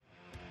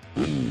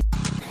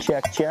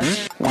Check, check.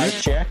 Mic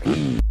check.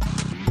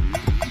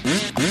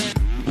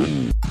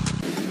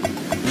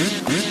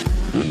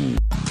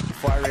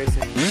 Fly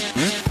racing.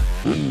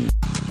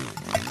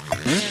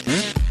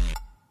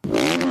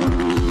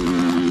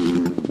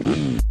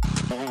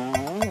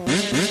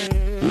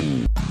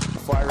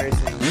 Fly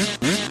racing.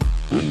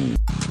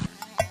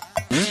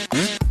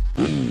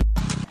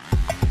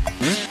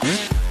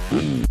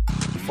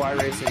 Fly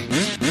racing.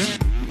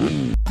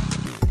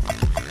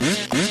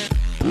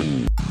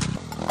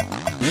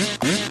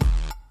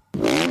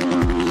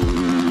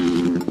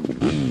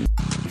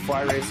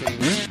 Fly racing.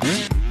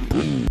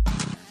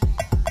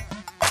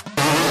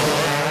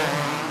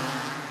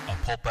 A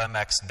Pulp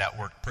MX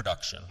Network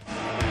production.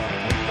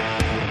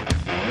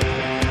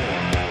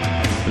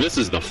 This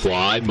is the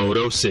Fly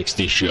Moto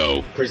 60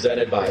 Show.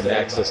 Presented by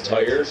Maxxis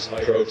Tires,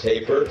 Pro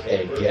Taper,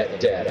 and Get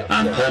Data.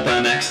 On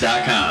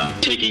PulpMX.com.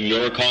 Taking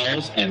your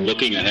calls and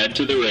looking ahead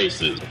to the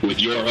races.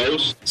 With your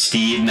host,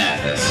 Steve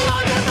Mathis.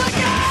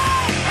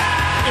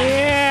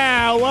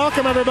 Yeah,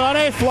 welcome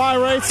everybody. Fly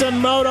Racing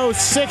Moto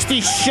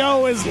 60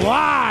 Show is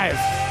live.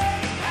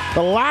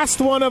 The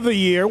last one of the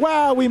year.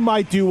 Well, we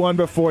might do one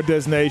before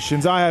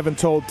Desnations. I haven't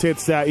told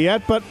Tits that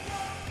yet, but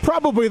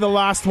probably the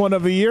last one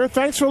of the year.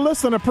 Thanks for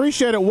listening.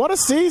 Appreciate it. What a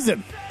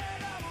season.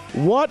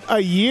 What a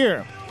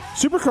year.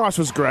 Supercross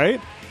was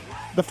great.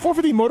 The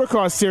 450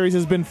 Motocross Series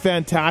has been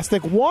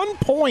fantastic. 1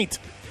 point.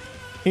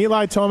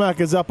 Eli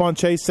Tomac is up on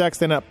Chase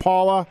Sexton at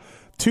Paula.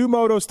 2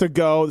 motos to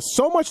go.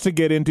 So much to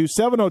get into.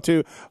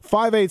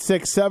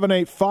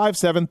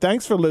 702-586-7857.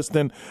 Thanks for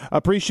listening.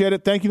 Appreciate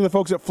it. Thank you to the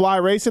folks at Fly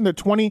Racing. Their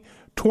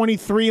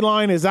 2023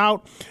 line is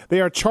out.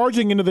 They are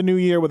charging into the new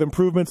year with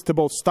improvements to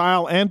both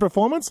style and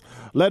performance,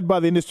 led by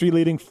the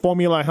industry-leading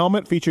Formula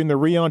helmet featuring the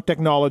Rheon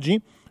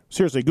technology.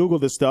 Seriously, Google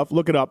this stuff.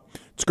 Look it up.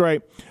 It's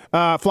great.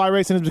 Fly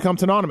Racing has become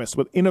synonymous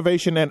with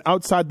innovation and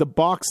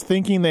outside-the-box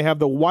thinking. They have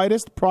the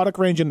widest product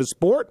range in the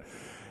sport.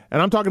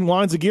 And I'm talking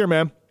lines of gear,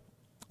 man.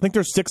 I think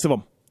there's 6 of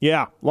them.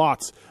 Yeah,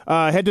 lots.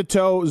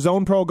 Head-to-toe,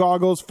 Zone Pro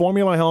goggles,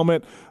 Formula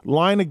helmet,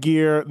 line of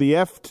gear, the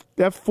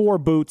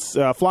F4 boots,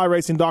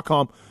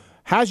 flyracing.com.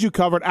 Has you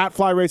covered at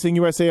Fly Racing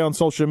USA on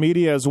social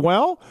media as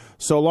well.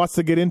 So lots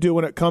to get into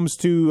when it comes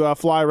to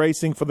Fly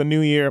Racing for the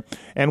new year.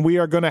 And we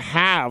are going to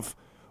have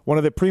one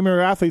of the premier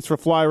athletes for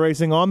Fly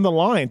Racing on the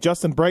line,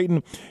 Justin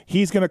Brayton.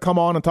 He's going to come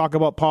on and talk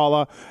about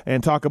Paula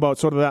and talk about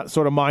sort of that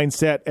sort of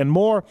mindset and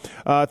more.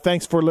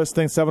 Thanks for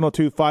listening.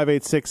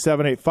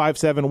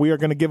 702-586-7857. We are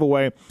going to give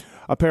away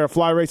a pair of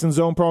Fly Racing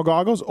Zone Pro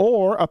goggles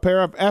or a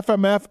pair of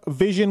FMF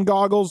Vision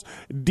goggles.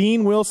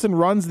 Dean Wilson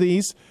runs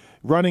these,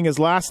 running his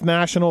last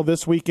national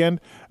this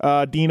weekend.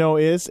 Dino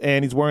is,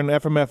 and he's wearing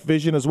FMF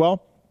Vision as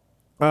well.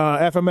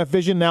 FMF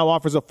Vision now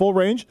offers a full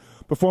range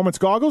performance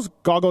goggles,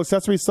 goggle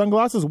accessories,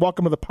 sunglasses.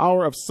 Welcome to the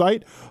power of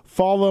sight.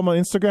 Follow them on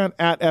Instagram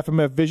at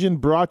FMF Vision.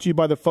 Brought to you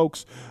by the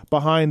folks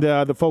behind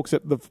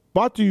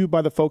brought to you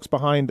by the folks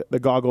behind the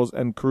goggles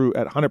and crew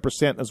at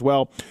 100% as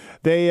well.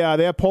 They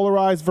have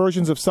polarized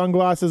versions of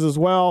sunglasses as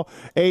well.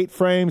 8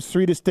 frames,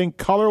 3 distinct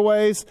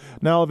colorways.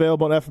 Now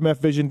available at FMF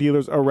Vision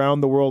dealers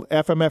around the world.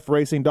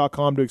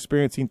 FMFRacing.com to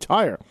experience the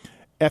entire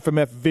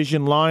FMF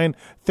Vision line.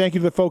 Thank you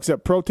to the folks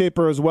at Pro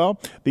Taper as well.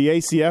 The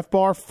ACF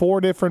bar,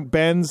 4 different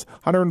bends,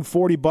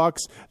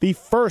 $140. The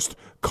first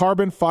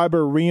carbon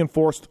fiber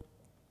reinforced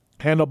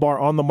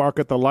handlebar on the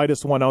market, the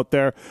lightest one out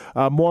there.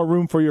 More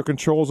room for your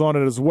controls on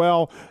it as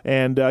well.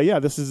 And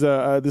this is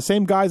the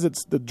same guys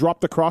that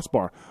dropped the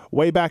crossbar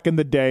way back in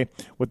the day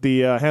with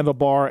the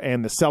handlebar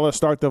and the Cella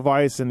start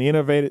device and the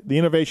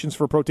innovations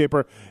for Pro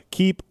Taper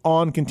keep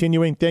on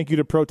continuing. Thank you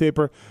to Pro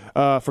Taper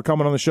for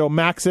coming on the show.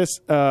 Maxxis,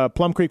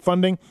 Plum Creek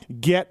Funding,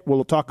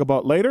 we'll talk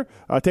about later.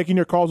 Taking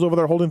your calls over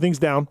there, holding things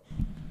down.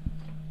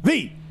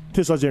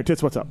 Tits, Legendary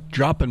Tits, what's up?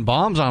 Dropping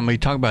bombs on me,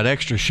 talking about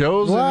extra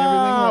shows and everything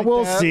like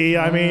we'll that. See.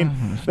 I mean,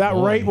 that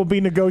rate will be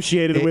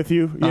negotiated with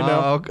you,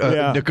 know.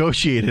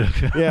 Negotiated.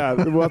 Yeah,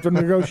 we'll have to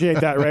negotiate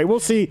that rate.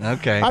 We'll see.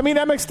 Okay. I mean,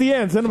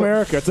 MXDN's in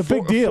America. It's a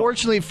big deal.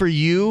 Fortunately for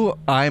you,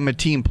 I'm a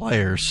team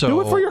player. So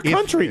do it for your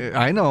country.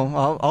 I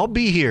know. I'll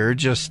be here.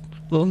 Just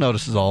little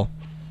notice is all.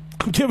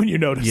 I'm giving you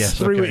notice. Yes,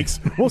 3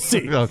 weeks. We'll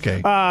see. Okay.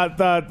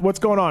 What's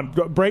going on?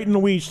 Brayton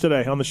and Weege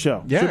today on the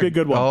show. Yeah. Should be a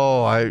good one.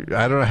 Oh, I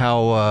don't know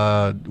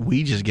how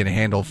Weege is going to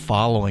handle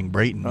following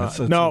Brayton.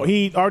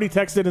 He already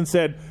texted and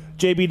said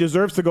JB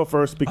deserves to go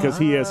first because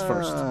he is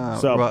first.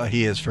 So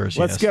he is first.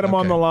 Let's get him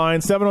on the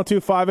line.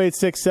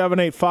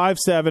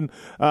 702-586-7857.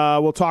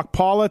 We'll talk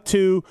Paula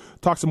 2,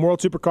 talk some World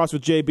Supercross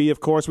with JB,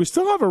 of course. We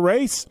still have a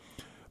race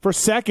for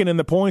second in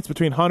the points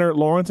between Hunter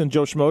Lawrence and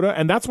Joe Schmoda,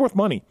 and that's worth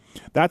money.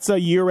 That's a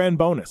year-end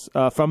bonus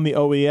from the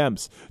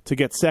OEMs to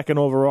get second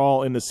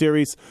overall in the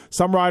series.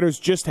 Some riders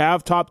just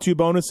have top 2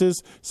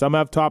 bonuses. Some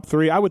have top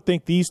 3. I would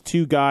think these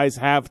 2 guys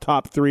have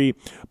top 3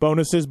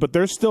 bonuses, but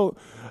there's still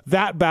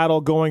that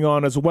battle going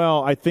on as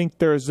well. I think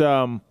there's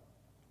 4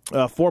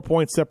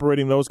 points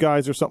separating those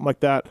guys or something like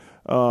that.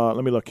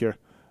 Let me look here.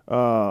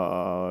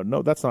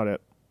 No, that's not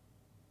it.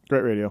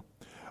 Great radio.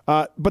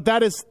 But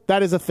that is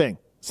a thing.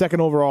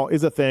 Second overall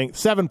is a thing.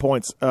 7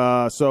 points.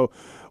 So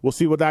we'll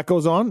see what that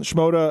goes on.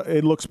 Shimoda,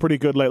 it looks pretty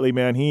good lately,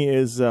 man. He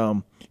is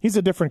he's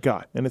a different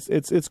guy, and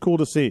it's cool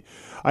to see.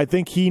 I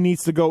think he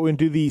needs to go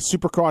into the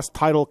Supercross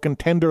title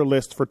contender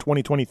list for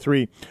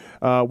 2023.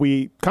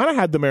 We kind of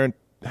had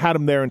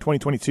him there in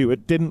 2022.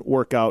 It didn't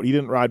work out. He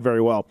didn't ride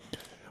very well.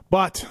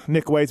 But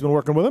Nick Wade's been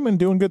working with him and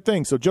doing good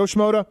things. So Joe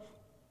Shimoda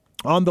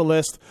on the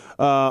list.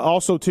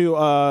 Also, too,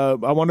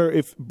 I wonder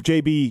if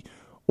JB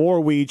or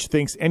Weege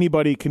thinks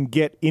anybody can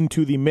get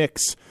into the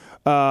mix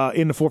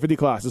in the 450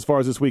 class as far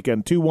as this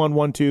weekend. 2-1,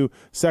 1-2,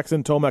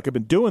 Sexton, Tomac have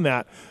been doing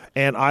that,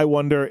 and I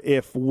wonder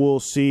if we'll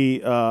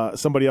see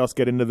somebody else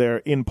get into there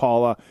in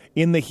Paula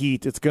in the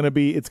heat. It's gonna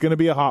be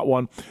a hot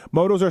one.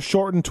 Motos are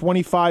shortened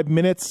 25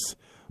 minutes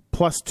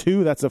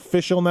 +2. That's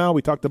official now.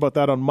 We talked about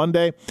that on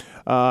Monday.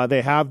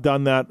 They have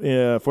done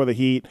that for the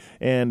heat,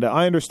 and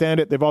I understand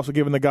it. They've also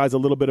given the guys a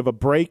little bit of a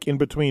break in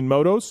between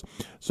motos,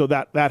 so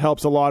that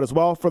helps a lot as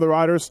well for the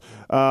riders.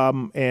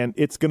 And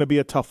it's going to be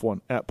a tough one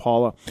at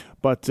Paula.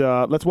 But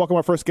let's welcome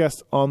our first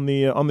guest on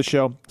the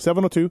show,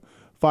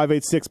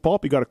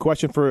 702-586-PULP. You got a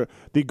question for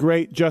the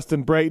great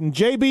Justin Brayton.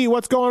 JB,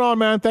 what's going on,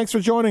 man? Thanks for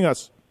joining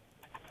us.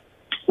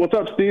 What's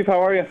up, Steve?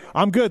 How are you?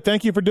 I'm good.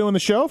 Thank you for doing the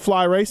show.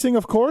 Fly Racing,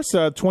 of course,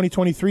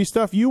 2023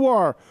 stuff.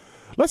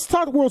 Let's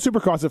talk World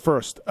Supercross at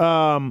first.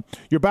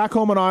 You're back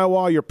home in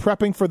Iowa. You're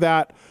prepping for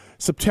that.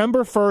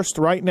 September 1st,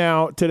 right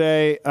now,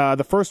 today,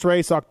 the first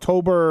race,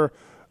 October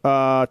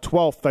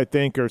 12th, I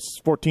think, or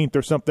 14th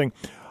or something.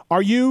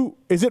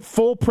 Is it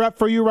full prep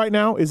for you right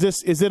now? Is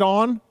it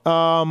on?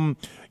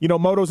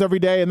 Motos every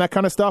day and that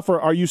kind of stuff, or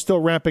are you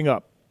still ramping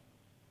up?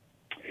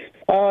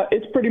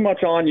 It's pretty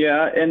much on,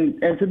 yeah.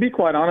 And to be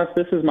quite honest,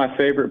 this is my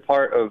favorite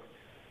part of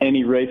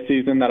any race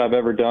season that I've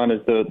ever done, is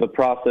the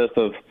process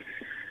of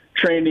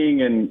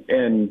training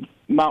and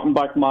mountain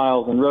bike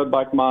miles and road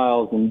bike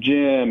miles and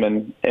gym.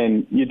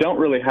 And you don't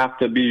really have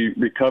to be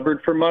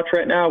recovered for much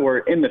right now, where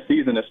in the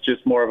season it's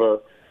just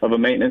more of a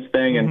maintenance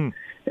thing.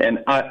 And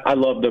I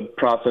love the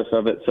process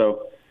of it.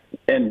 So,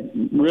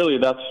 and really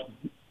that's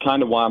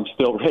kind of why I'm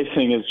still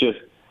racing, is just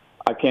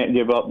I can't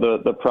give up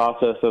the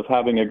process of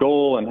having a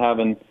goal and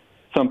having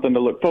something to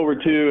look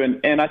forward to,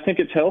 and I think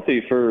it's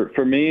healthy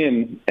for me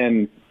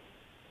and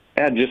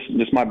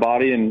just my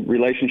body and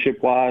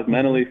relationship wise,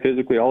 mentally,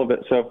 physically, all of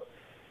it. So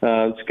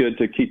it's good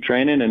to keep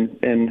training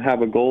and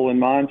have a goal in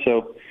mind.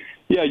 So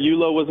yeah,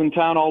 Yulo was in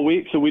town all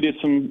week, so we did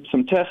some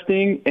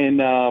testing,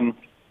 and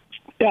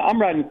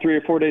I'm riding 3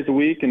 or 4 days a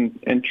week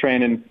and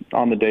training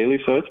on the daily.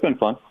 So it's been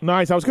fun.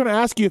 Nice. I was going to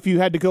ask you if you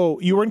had to go.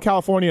 You were in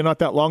California not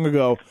that long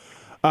ago.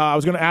 I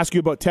was going to ask you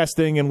about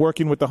testing and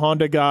working with the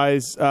Honda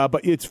guys, but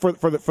it's for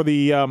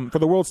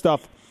the world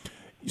stuff.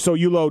 So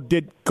Yulo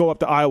did go up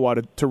to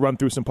Iowa to run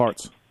through some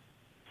parts.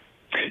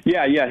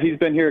 Yeah, he's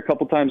been here a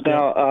couple times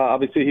now.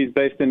 Obviously, he's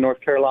based in North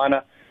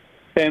Carolina,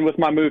 and with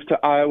my move to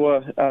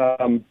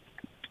Iowa,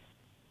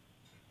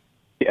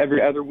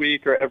 every other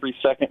week or every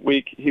second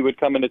week, he would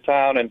come into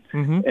town,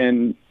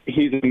 and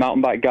he's a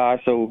mountain bike guy,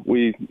 so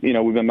we've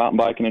been mountain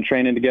biking and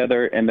training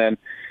together, and then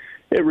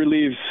it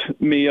relieves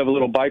me of a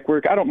little bike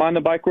work. I don't mind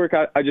the bike work.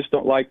 I just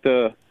don't like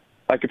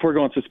if we're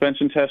going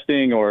suspension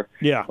testing or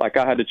like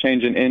I had to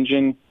change an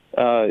engine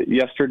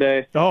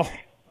yesterday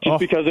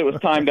because it was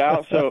timed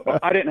out. So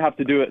I didn't have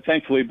to do it,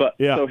 thankfully. But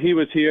so he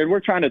was here, and we're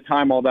trying to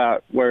time all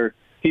that where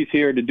he's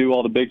here to do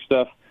all the big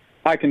stuff.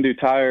 I can do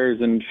tires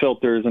and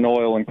filters and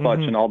oil and clutch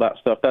and all that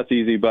stuff. That's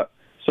easy. But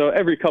so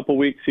every couple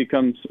weeks he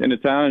comes into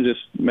town and just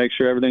makes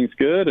sure everything's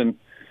good, and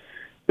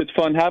it's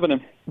fun having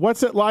him.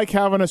 What's it like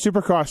having a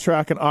Supercross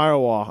track in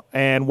Iowa,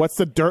 and what's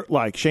the dirt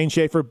like? Shane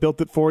Schaefer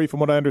built it for you, from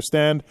what I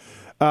understand.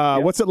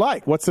 What's it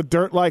like? What's the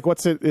dirt like?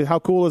 How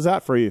cool is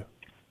that for you?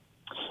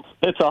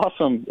 It's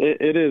awesome.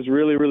 It is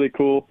really, really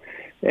cool.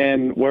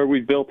 And where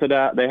we built it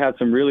at, they had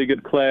some really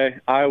good clay.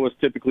 Iowa's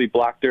typically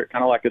black dirt,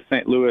 kind of like a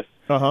St. Louis.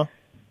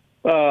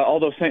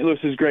 Although St. Louis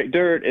is great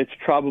dirt, it's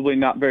probably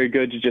not very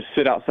good to just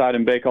sit outside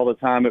and bake all the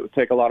time. It would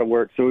take a lot of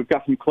work. So we've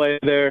got some clay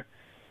there,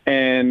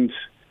 and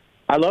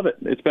I love it.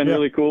 It's been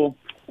really cool.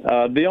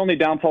 The only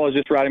downfall is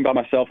just riding by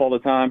myself all the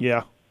time.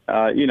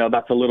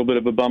 That's a little bit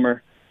of a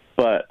bummer.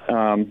 But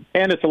and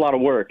it's a lot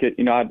of work.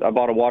 I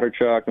bought a water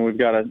truck, and we've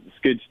got a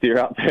skid steer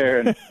out there.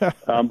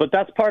 And, but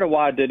that's part of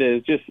why I did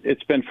it.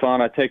 It's been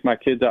fun. I take my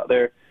kids out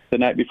there the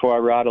night before I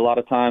ride a lot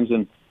of times,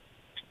 and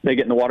they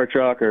get in the water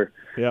truck or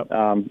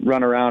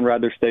run around,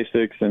 ride their Stay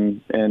Sticks,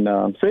 and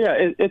so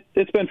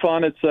it's been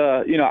fun. It's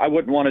I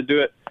wouldn't want to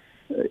do it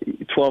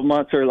 12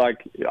 months, or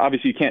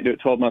obviously you can't do it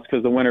 12 months because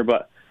of the winter,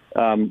 but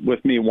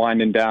with me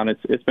winding down,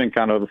 it's been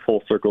kind of a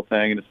full circle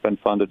thing, and it's been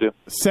fun to do.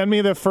 Send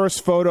me the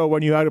first photo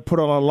when you had to put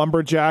on a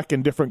lumberjack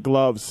and different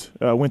gloves,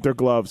 winter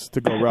gloves,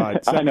 to go ride.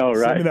 I know,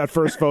 right? Send me that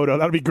first photo.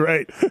 That'd be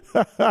great.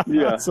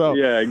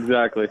 Yeah,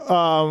 exactly.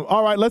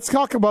 All right, let's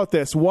talk about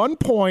this. One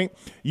point,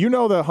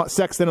 the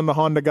Sexton and the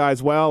Honda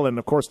guys well, and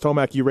of course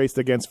Tomac you raced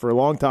against for a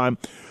long time.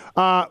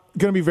 Going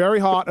to be very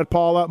hot at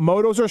Paula.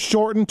 Motos are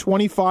shortened,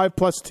 25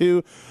 plus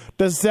 2.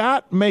 Does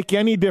that make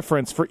any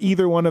difference for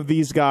either one of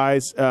these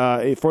guys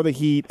for the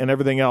heat and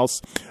everything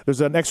else?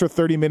 There's an extra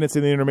 30 minutes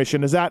in the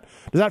intermission. Does that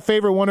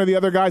favor one or the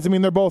other guys? I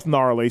mean, they're both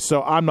gnarly,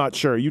 so I'm not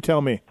sure. You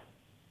tell me.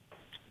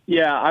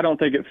 Yeah, I don't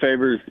think it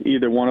favors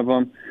either one of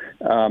them.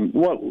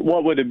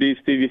 What would it be,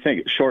 Steve? You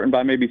think it's shortened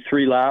by maybe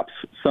 3 laps,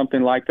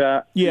 something like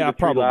that? Yeah,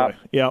 probably. Laps?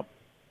 Yep.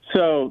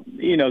 So,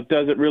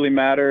 does it really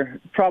matter?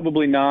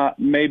 Probably not.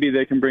 Maybe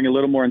they can bring a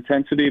little more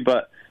intensity,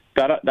 but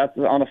that's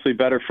honestly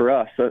better for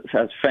us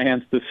as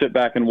fans to sit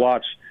back and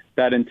watch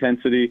that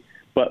intensity.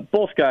 But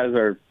both guys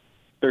they're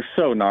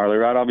so gnarly,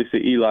 right?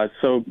 Obviously, Eli's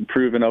so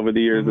proven over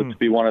the years to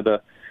be one of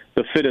the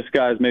fittest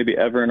guys maybe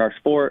ever in our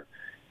sport.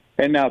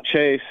 And now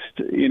Chase,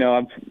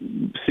 I've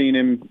seen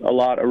him a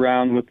lot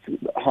around with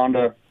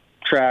Honda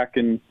track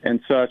and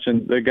such,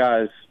 and the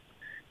guy's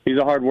he's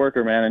a hard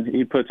worker, man, and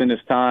he puts in his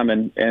time,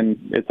 and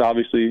it's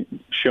obviously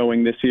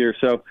showing this year.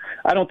 So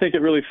I don't think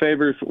it really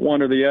favors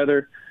one or the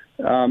other.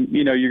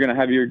 You're going to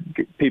have your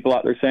people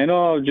out there saying,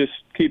 oh, just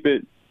keep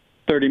it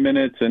 30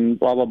 minutes and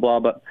blah, blah, blah.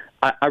 But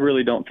I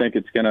really don't think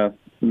it's going to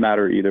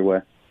matter either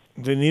way.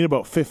 They need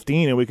about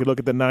 15, and we could look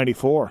at the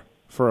 94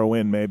 for a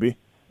win maybe.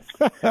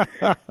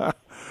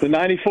 The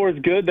 94 is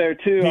good there,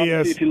 too.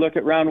 If you look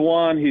at round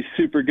 1, he's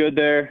super good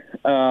there.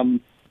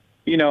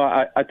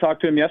 I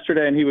talked to him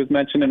yesterday, and he was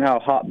mentioning how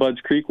hot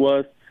Budds Creek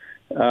was,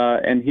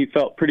 and he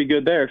felt pretty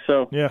good there.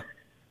 So, yeah.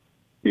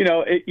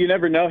 You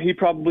never know. He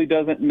probably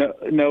doesn't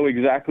know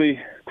exactly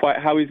quite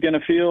how he's going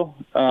to feel.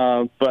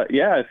 But,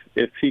 yeah,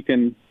 if he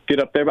can get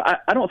up there.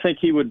 But I don't think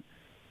he would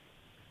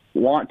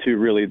want to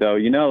really, though.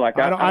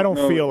 I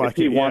don't feel like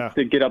he wants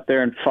to get up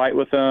there and fight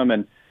with them.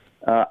 And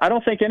I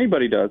don't think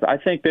anybody does. I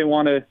think they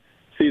want to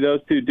see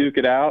those two duke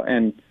it out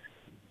and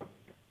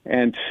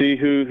see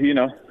who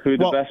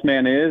the best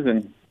man is.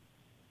 And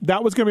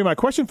that was going to be my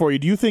question for you.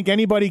 Do you think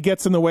anybody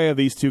gets in the way of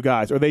these two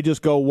guys, or they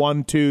just go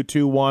 1-2,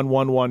 2-1,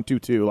 1-1,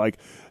 2-2? Like,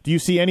 do you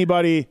see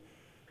anybody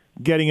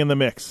getting in the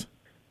mix?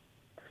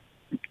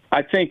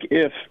 I think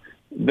if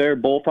they're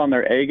both on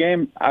their A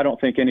game, I don't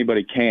think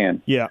anybody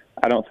can. Yeah.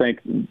 I don't think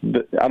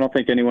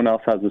anyone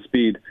else has the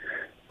speed.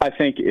 I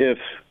think if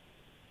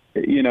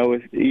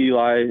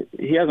Eli,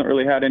 he hasn't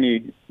really had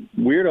any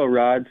weirdo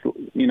rides,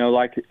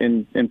 like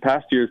in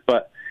past years,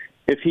 but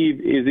if he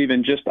is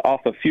even just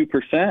off a few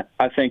percent,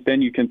 I think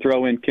then you can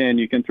throw in Ken,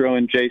 you can throw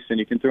in Jason,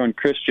 you can throw in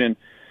Christian,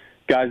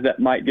 guys that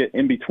might get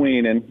in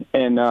between. And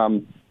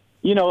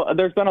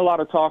there's been a lot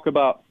of talk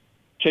about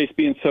Chase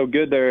being so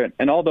good there,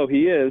 and although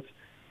he is,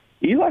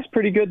 Eli's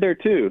pretty good there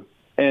too.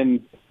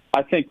 And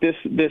I think this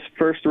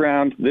first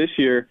round this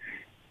year,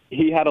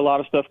 he had a lot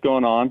of stuff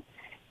going on.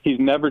 He's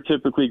never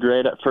typically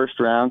great at first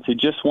rounds. He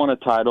just won a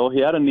title. He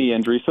had a knee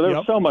injury, so there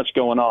was so much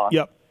going on.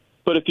 Yep.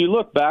 But if you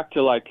look back to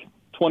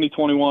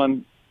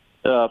 2021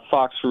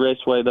 Fox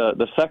Raceway,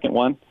 the second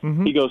one,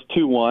 he goes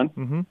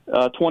 2-1.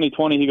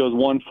 2020 he goes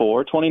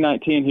 1-4.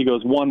 2019 he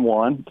goes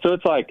 1-1. So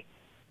it's like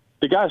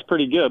the guy's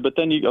pretty good. But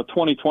then you go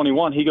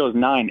 2021 he goes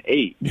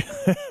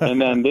 9-8,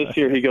 and then this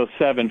year he goes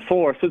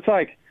 7-4. So it's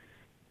like,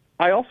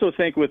 I also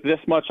think with this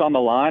much on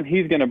the line,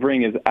 he's going to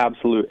bring his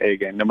absolute A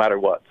game no matter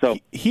what. So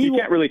you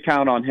can't really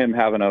count on him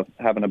having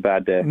a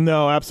bad day.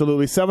 No,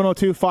 absolutely.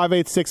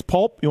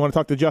 702-586-PULP. You want to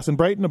talk to Justin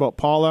Brayton about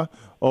Paula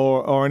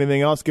or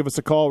anything else, give us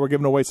a call. We're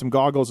giving away some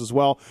goggles as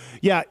well.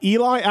 Yeah,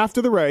 Eli,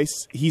 after the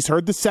race, he's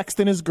heard the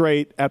Sexton is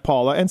great at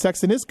Paula, and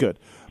Sexton is good.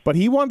 But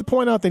he wanted to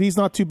point out that he's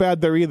not too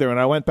bad there either. And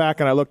I went back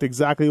and I looked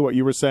exactly what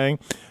you were saying.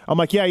 I'm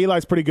like, yeah,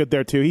 Eli's pretty good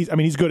there too.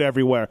 He's good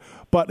everywhere.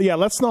 But, yeah,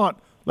 let's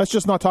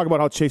just not talk about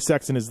how Chase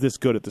Sexton is this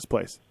good at this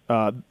place.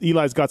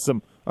 Eli's got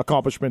some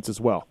accomplishments as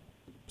well.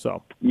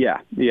 So yeah,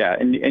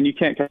 and you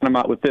can't count them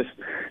out with this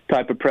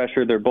type of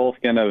pressure. They're both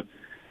going to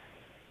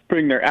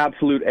bring their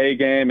absolute A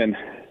game, and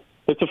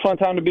it's a fun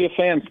time to be a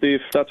fan, Steve.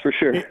 That's for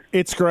sure.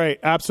 It's great.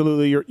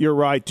 Absolutely, you're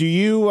right. Do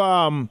you?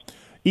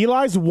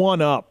 Eli's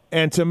one up,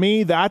 and to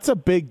me, that's a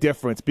big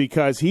difference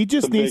because he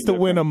just needs to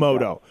win a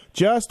moto. Yeah.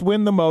 Just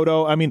win the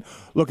moto. I mean,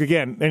 look,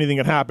 again, anything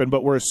can happen,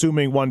 but we're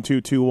assuming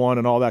 1-2, 2-1,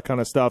 and all that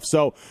kind of stuff.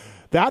 So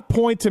that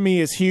point to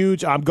me is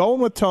huge. I'm going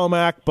with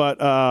Tomac,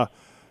 but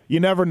you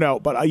never know.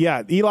 But,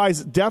 yeah,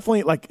 Eli's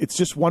definitely, it's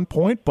just 1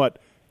 point, but,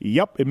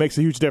 yep, it makes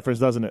a huge difference,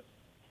 doesn't it?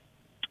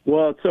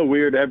 Well, it's so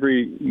weird.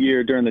 Every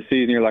year during the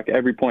season, you're like,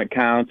 every point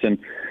counts, and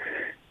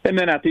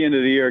then at the end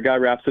of the year, a guy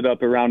wraps it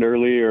up around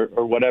early or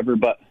whatever,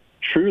 but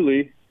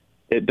truly,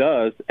 it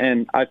does.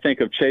 And I think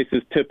of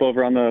Chase's tip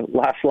over on the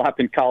last lap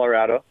in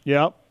Colorado.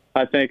 Yep.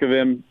 I think of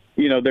him,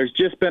 there's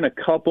just been a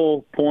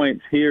couple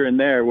points here and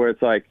there where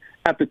it's like,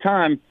 at the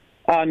time,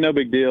 no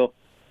big deal,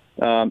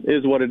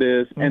 is what it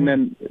is. And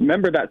then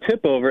remember that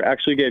tip over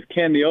actually gave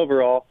Ken the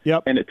overall,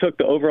 and it took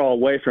the overall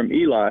away from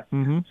Eli.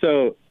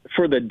 So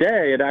for the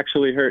day, it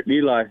actually hurt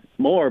Eli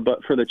more,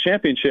 but for the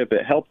championship,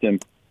 it helped him.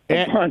 So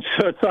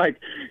it's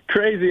like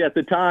crazy at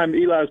the time.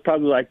 Eli was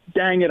probably like,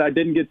 dang it, I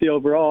didn't get the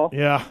overall.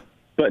 Yeah.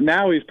 But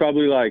now he's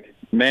probably like,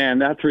 Man,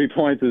 that 3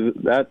 points is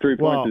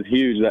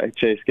huge that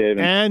Chase gave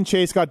him. And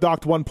Chase got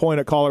docked 1 point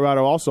at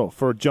Colorado also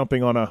for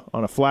jumping on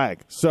a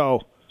flag.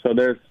 So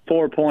there's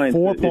 4 points.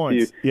 4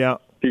 points.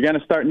 If you're going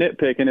to start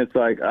nitpicking, it's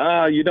like,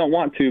 you don't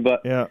want to,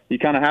 but you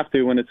kind of have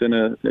to when it's in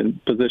a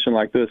position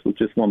like this with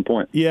just 1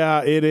 point.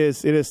 Yeah, it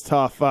is. It is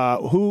tough.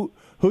 Who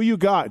you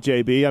got,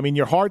 JB? I mean,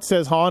 your heart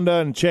says Honda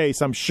and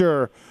Chase, I'm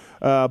sure.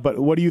 But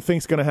what do you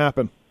think's going to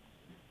happen?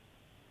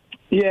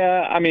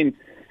 Yeah, I mean,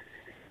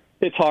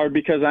 it's hard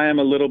because I am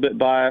a little bit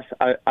biased.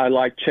 I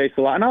like Chase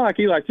a lot, and I like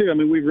Eli too. I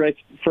mean, we've raced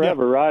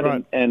forever,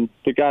 right? And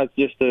the guy's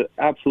just an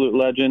absolute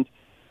legend.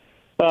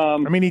 I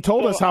mean, he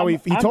told us how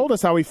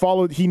he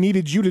followed. He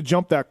needed you to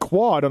jump that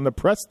quad on the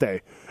press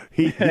day.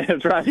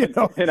 That's right.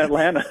 In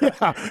Atlanta.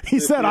 Yeah, he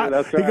said.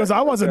 He goes,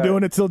 I wasn't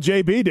doing it till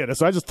JB did it,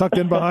 so I just tucked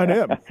in behind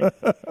him.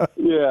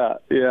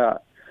 Yeah.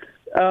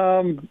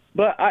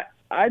 But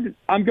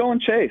I'm going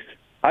Chase.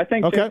 I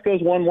think Chase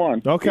goes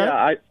 1-1. Okay.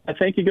 Yeah, I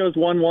think he goes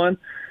 1-1.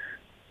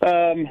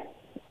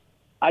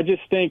 I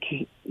just think,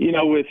 do you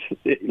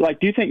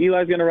think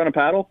Eli's going to run a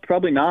paddle?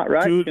 Probably not,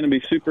 right? Dude, it's going to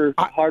be super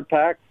hard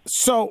packed.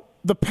 So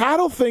the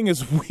paddle thing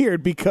is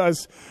weird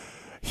because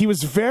he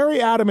was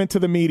very adamant to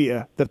the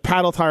media that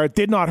paddle tire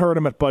did not hurt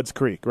him at Budds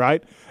Creek,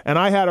 right? And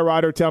I had a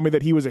rider tell me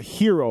that he was a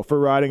hero for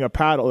riding a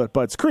paddle at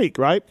Budds Creek,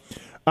 right?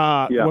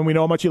 When we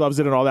know how much he loves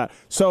it and all that.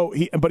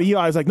 But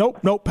Eli's like,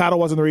 nope, paddle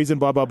wasn't the reason,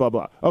 blah, blah, blah,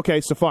 blah.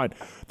 Okay, so fine.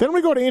 Then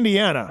we go to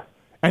Indiana,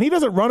 and he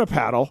doesn't run a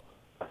paddle.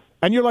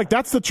 And you're like,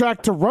 that's the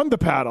track to run the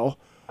paddle.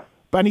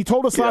 And he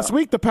told us last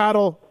week the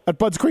paddle at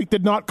Budds Creek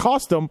did not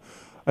cost him.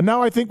 And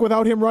now I think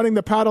without him running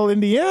the paddle in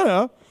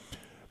Indiana,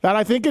 that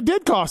I think it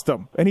did cost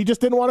him. And he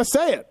just didn't want to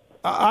say it.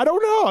 I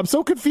don't know. I'm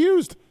so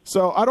confused.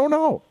 So I don't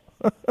know.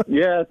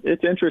 Yeah,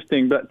 it's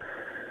interesting. But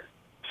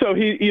so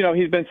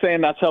he's been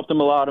saying that's helped him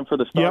a lot and for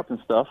the starts and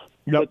stuff.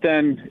 Yep. But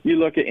then you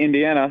look at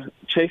Indiana,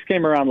 Chase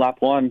came around lap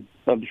 1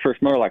 of the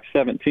first motor like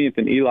 17th,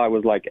 and Eli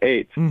was like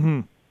 8th. Mm-hmm.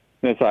 And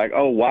it's like,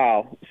 oh,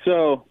 wow.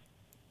 So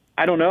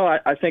I don't know.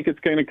 I think it's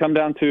going to come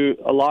down to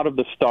a lot of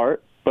the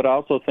start, but I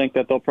also think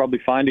that they'll probably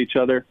find each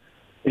other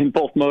in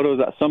both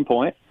motos at some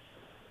point.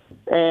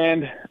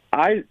 And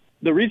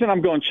the reason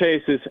I'm going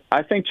Chase is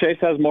I think Chase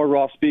has more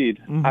raw speed.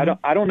 Mm-hmm.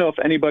 I don't know if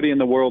anybody in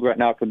the world right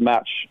now could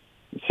match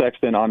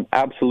Sexton on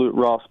absolute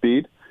raw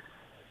speed.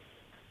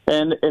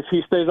 And if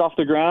he stays off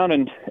the ground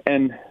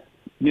and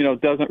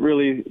doesn't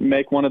really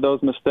make one of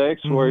those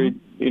mistakes where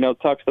he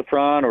tucks the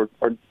front or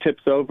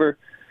tips over,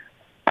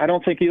 I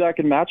don't think Eli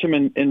can match him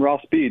in raw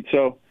speed.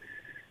 So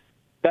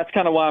that's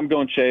kind of why I'm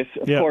going Chase.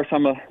 Of course,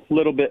 I'm a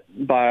little bit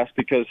biased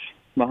because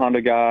I'm a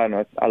Honda guy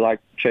and I like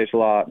Chase a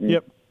lot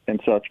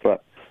and such.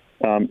 But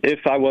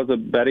if I was a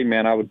betting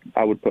man,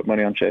 I would put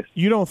money on Chase.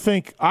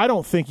 I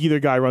don't think either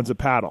guy runs a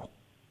paddle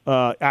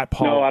at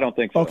Paul. No, I don't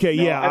think so. Okay,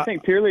 no, I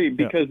think purely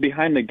because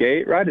behind the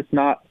gate, right? It's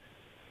not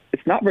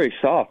very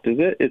soft, is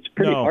it? It's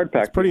pretty hard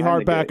packed. It's pretty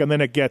hard back, and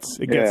then it gets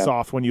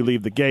soft when you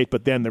leave the gate.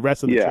 But then the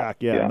rest of the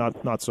track,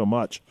 not so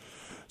much.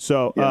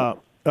 So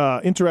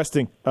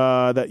interesting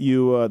that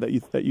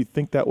you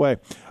think that way.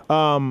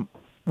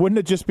 Wouldn't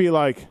it just be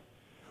like,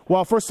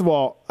 well, first of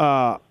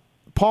all,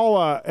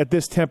 Paula at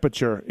this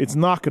temperature, it's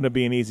not going to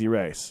be an easy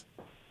race.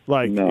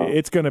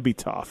 It's going to be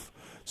tough.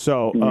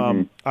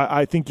 So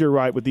I think you're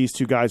right with these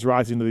two guys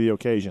rising to the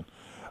occasion.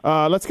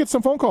 Let's get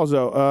some phone calls,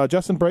 though.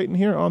 Justin Brayton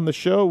here on the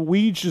show.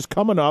 Weege is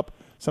coming up.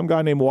 Some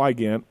guy named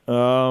Wygant.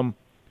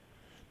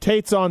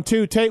 Tate's on,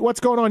 too. Tate,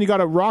 what's going on? You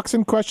got a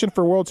Roxon question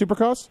for World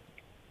Supercross?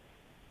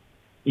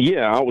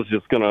 Yeah, I was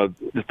just going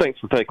to – thanks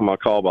for taking my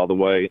call, by the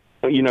way.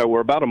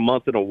 We're about a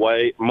month and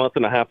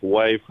a half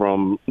away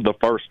from the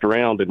first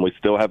round, and we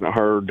still haven't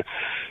heard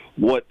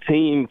what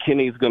team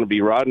Kenny's going to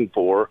be riding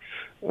for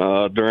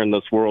during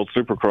this World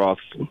Supercross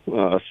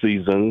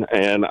season.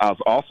 And I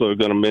was also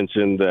going to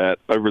mention that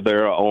over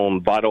there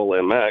on Vital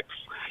MX,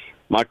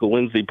 Michael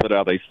Lindsay put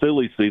out a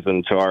silly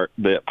season chart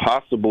that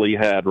possibly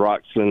had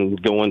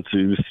Roxon going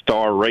to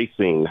Star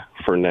Racing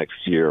for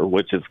next year,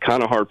 which is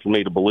kind of hard for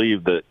me to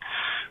believe that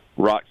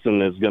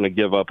Roxon is going to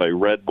give up a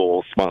Red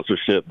Bull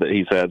sponsorship that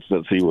he's had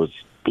since he was,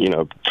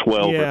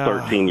 12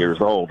 or 13 years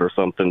old or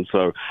something.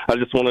 So I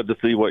just wanted to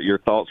see what your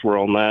thoughts were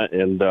on that.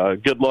 And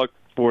good luck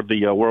for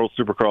the World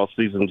Supercross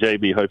season,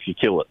 JB. Hope you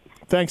kill it.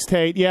 Thanks,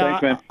 Tate. Yeah,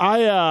 thanks, man.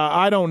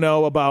 I don't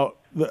know about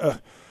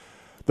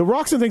the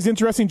Roxon thing's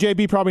interesting.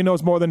 JB probably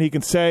knows more than he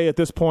can say at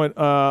this point.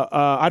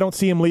 I don't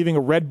see him leaving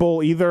a Red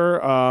Bull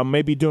either.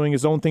 Maybe doing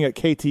his own thing at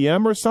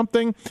KTM or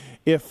something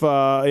if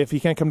he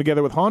can't come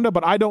together with Honda.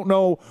 But I don't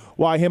know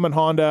why him and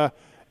Honda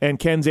and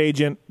Ken's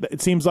agent.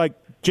 It seems like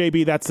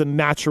JB, that's a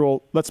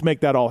natural. Let's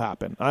make that all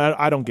happen.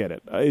 I don't get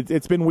it.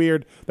 It's been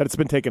weird that it's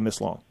been taking this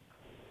long.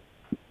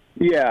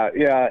 Yeah,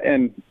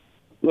 and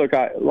look,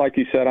 like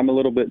you said, I'm a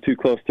little bit too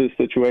close to the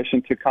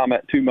situation to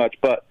comment too much,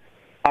 but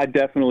I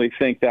definitely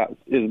think that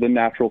is the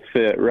natural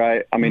fit,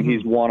 right? I mean,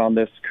 he's won on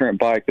this current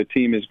bike. The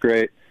team is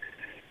great.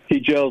 He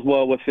gels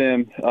well with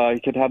him. He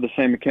could have the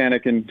same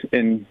mechanic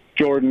in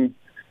Jordan.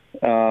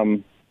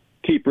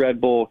 Keep Red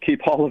Bull,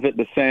 keep all of it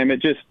the same.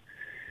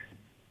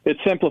 it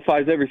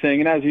simplifies everything.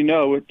 And as you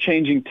know, with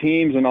changing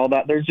teams and all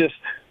that, there's just,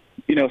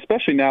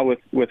 especially now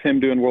with him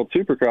doing World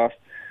Supercross,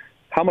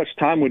 how much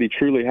time would he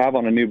truly have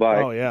on a new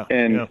bike? Oh, yeah.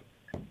 And yeah.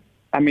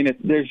 I mean,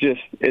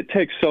 it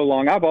takes so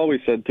long. I've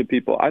always said to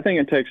people, I think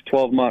it takes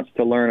 12 months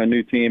to learn a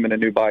new team and a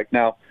new bike.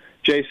 Now,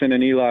 Jason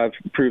and Eli have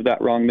proved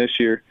that wrong this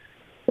year.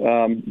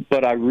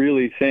 But I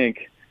really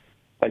think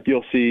like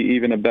you'll see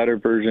even a better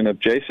version of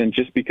Jason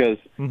just because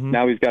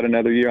now he's got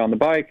another year on the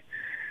bike.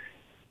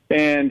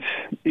 And,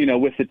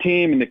 with the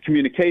team and the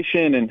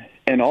communication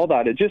and all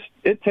that,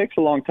 it takes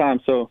a long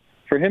time. So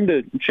for him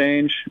to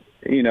change,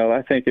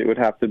 I think it would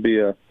have to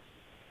be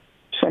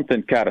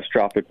something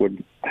catastrophic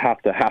would have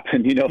to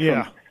happen,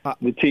 from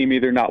the team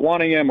either not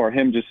wanting him or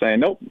him just saying,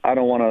 nope, I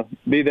don't want to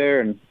be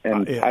there. And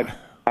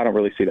I don't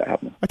really see that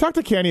happening. I talked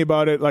to Kenny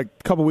about it like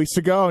a couple weeks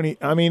ago, and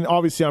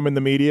obviously I'm in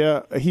the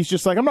media. He's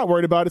just like, I'm not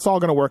worried about it. It's all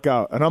going to work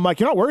out. And I'm like,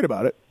 you're not worried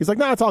about it? He's like,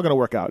 nah, it's all going to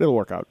work out. It'll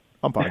work out.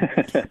 I'm fine.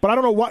 But I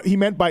don't know what he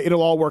meant by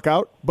it'll all work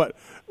out, but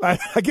I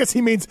guess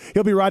he means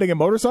he'll be riding a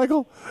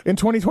motorcycle in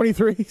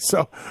 2023.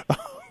 So,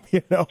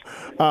 yeah,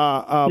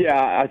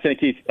 I think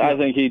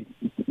he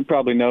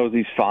probably knows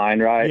he's fine,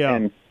 right? Yeah.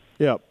 And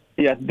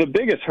yeah, the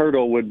biggest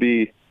hurdle would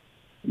be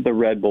the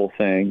Red Bull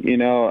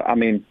thing. I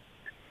mean,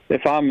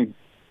 if I'm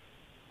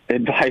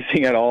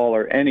advising at all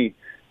or any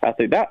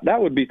athlete,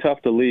 that would be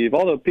tough to leave.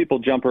 Although people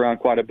jump around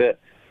quite a bit.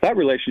 That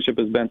relationship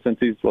has been since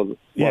he's 14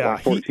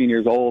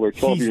 years old or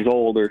 12 years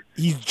old or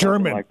he's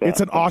German. Like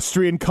it's an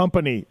Austrian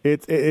company.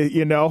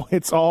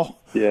 It's all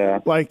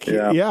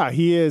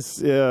he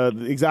is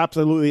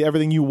absolutely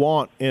everything you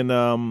want in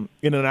an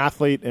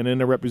athlete and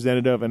in a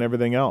representative and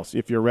everything else.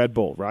 If you're Red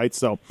Bull, right?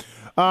 So,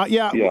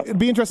 it'd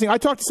be interesting. I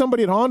talked to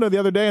somebody at Honda the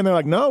other day, and they're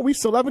like, "No, we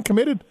still haven't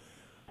committed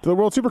to the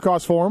World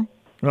Supercross Forum,"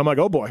 and I'm like,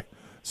 "Oh boy."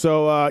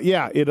 So,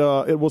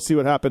 we'll see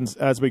what happens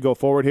as we go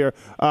forward here.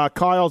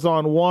 Kyle's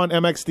on one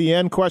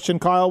MXDN question.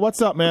 Kyle,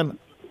 what's up, man?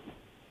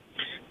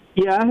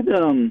 Yeah, I had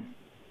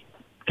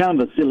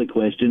kind of a silly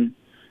question,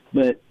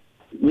 but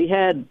we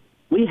had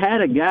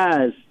a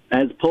guy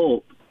as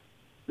Pulp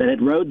that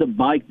had rode the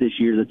bike this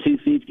year, the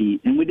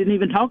 250, and we didn't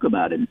even talk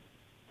about him.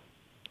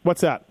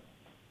 What's that?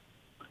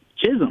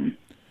 Chisholm.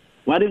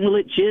 Why didn't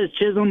we let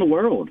Chiz on the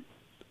world?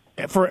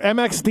 For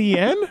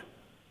MXDN?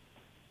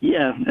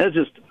 Yeah, that's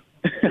just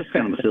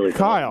kind of a silly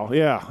Kyle, thought.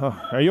 Yeah.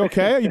 Are you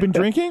okay? Have you been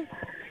drinking?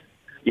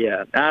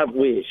 Yeah, I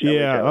wish.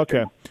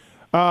 Okay.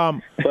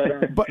 But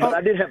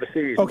I did have a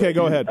serious Okay, question.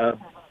 Go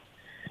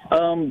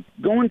ahead.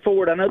 Going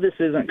forward, I know this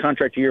isn't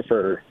contract year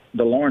for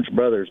the Lawrence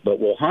brothers, but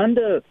will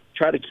Honda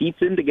try to keep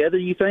them together,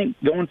 you think,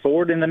 going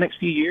forward in the next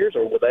few years,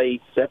 or will they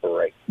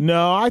separate?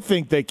 No, I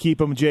think they keep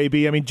them,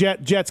 JB. I mean,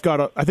 Jet's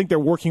I think they're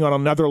working on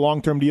another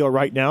long-term deal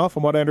right now,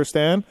 from what I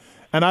understand,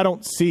 and I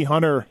don't see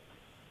Hunter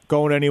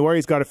going anywhere.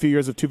 He's got a few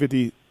years of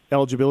 250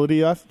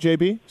 eligibility left,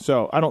 JB,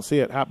 so I don't see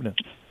it happening.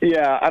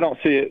 Yeah, I don't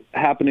see it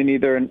happening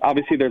either, and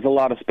obviously there's a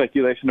lot of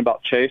speculation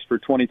about Chase for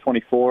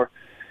 2024.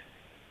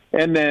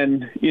 And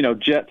then,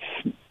 Jet's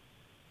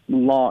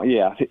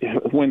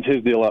when's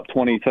his deal up,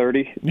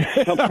 2030?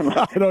 I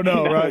don't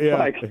know, right?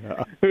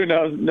 Yeah. Who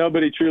knows?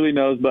 Nobody truly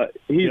knows, but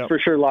he's for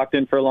sure locked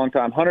in for a long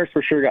time. Hunter's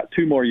for sure got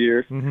 2 more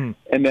years, and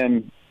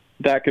then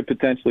that could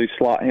potentially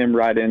slot him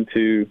right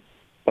into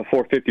a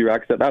 450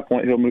 rack. At that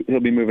point, he'll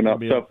be moving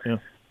up.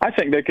 I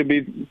think they could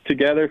be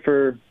together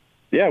for,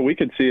 we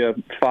could see a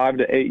 5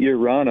 to 8 year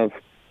run of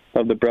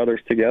the brothers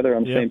together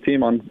on the same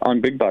team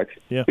on big bikes.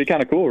 Yeah. Be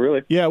kind of cool,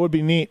 really. Yeah, it would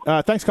be neat.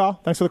 Thanks, Kyle.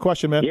 Thanks for the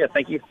question, man. Yeah,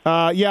 thank you.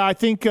 I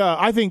think,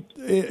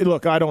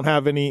 look, I don't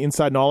have any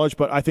inside knowledge,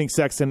 but I think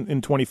Sexton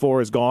in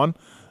 24 is gone.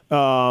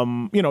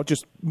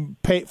 Just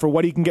pay for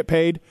what he can get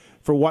paid,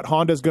 for what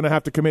Honda's going to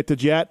have to commit to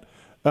Jet,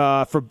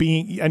 for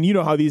being, and you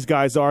know how these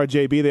guys are,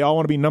 JB, they all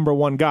want to be number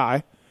one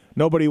guy.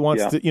 Nobody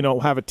wants to,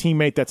 have a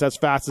teammate that's as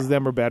fast as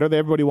them or better.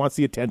 Everybody wants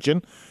the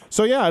attention.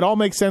 So, it all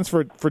makes sense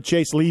for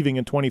Chase leaving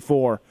in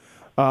 24.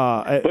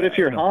 But if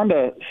you're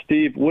Honda,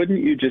 Steve, wouldn't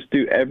you just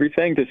do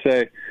everything to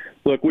say,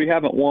 look, we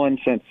haven't won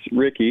since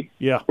Ricky.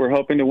 Yeah. We're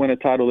hoping to win a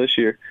title this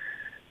year.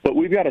 But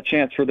we've got a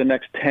chance for the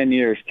next 10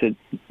 years to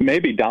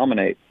maybe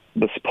dominate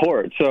the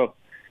sport. So,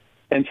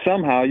 and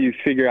somehow you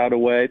figure out a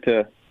way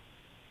to –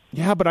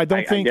 yeah, but I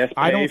don't think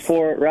I don't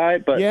for it,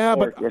 right? But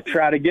or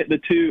try to get the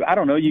 2. I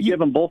don't know. You give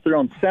them both their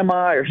own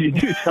semi, or you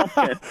do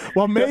something.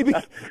 Well, maybe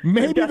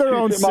their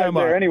own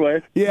semi.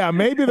 Anyway, yeah,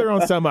 maybe their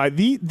own semi.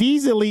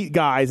 These elite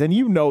guys, and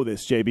you know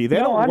this, JB. They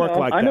don't work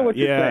like that. I know what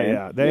you're saying.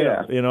 Yeah, they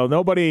don't.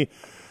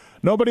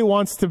 Nobody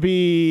wants to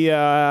be,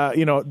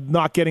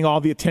 not getting all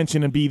the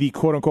attention and be the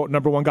quote-unquote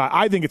number one guy.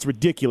 I think it's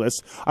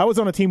ridiculous. I was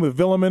on a team with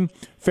Villeman,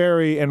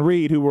 Ferry, and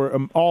Reed, who were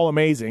all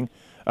amazing.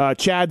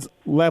 Chad's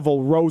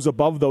level rose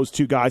above those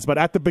 2 guys, but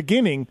at the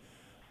beginning,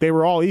 they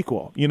were all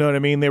equal. You know what I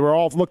mean? They were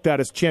all looked at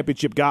as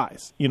championship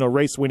guys,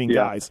 race-winning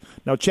guys.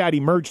 Now, Chad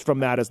emerged from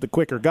that as the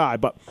quicker guy,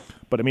 but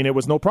I mean, it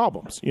was no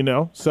problems,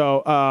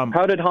 So,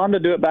 how did Honda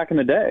do it back in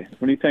the day?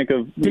 When you think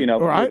of,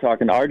 we're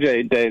talking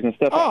RJ days and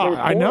stuff. Oh,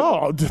 I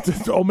know.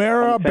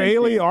 O'Mara,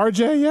 Bailey,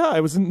 RJ,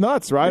 it was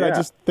nuts, right? I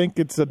just think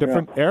it's a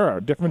different era,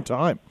 different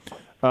time.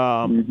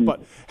 But,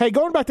 hey,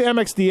 going back to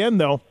MXDN,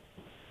 though,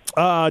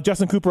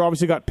 Justin Cooper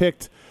obviously got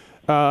picked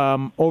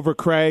over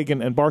Craig,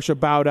 and Barsha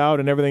bowed out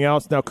and everything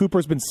else. Now,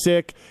 Cooper's been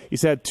sick.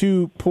 He's had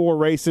 2 poor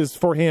races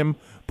for him,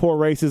 poor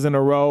races in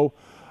a row.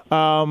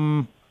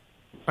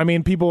 I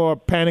mean, people are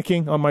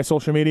panicking on my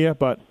social media,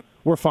 but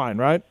we're fine,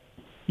 right?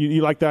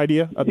 You like the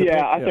idea of the pick?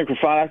 I think we're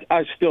fine.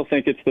 I still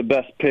think it's the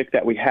best pick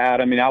that we had.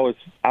 I mean, I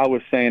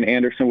was saying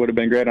Anderson would have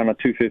been great on a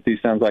 250.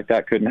 Sounds like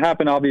that couldn't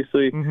happen,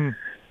 obviously.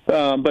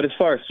 But as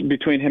far as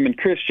between him and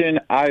Christian,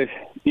 I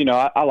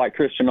like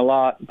Christian a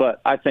lot,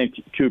 but I think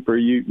Cooper,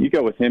 you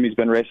go with him. He's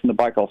been racing the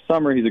bike all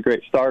summer. He's a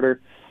great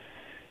starter.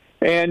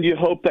 And you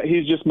hope that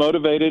he's just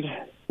motivated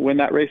when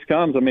that race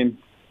comes. I mean,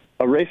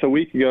 a race a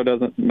week ago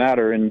doesn't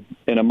matter in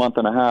a month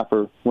and a half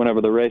or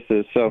whenever the race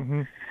is.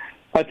 So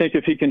I think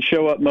if he can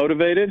show up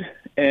motivated,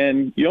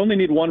 and you only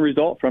need one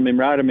result from him,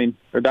 right? I mean,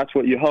 or that's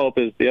what you hope,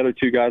 is the other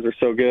 2 guys are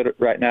so good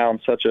right now on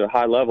such a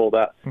high level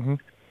that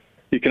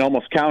you can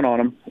almost count on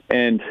them.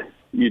 And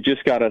you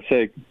just got to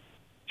say,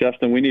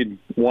 Justin, we need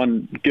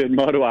one good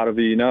moto out of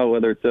you,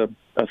 whether it's a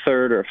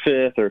 3rd or a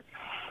 5th or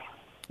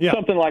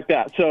something like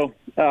that. So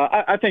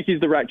I think he's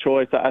the right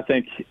choice. I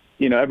think,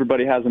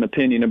 everybody has an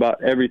opinion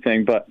about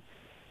everything, but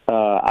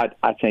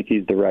I think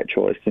he's the right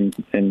choice.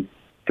 And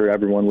for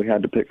everyone we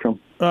had to pick from.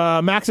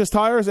 Maxxis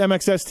tires,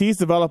 MXSTs,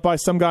 developed by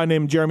some guy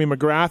named Jeremy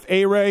McGrath.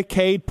 A-Ray,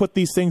 Cade put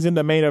these things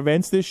into main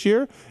events this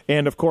year.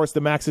 And, of course, the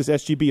Maxxis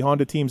SGB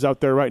Honda team's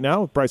out there right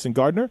now with Bryson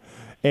Gardner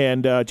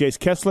and Jace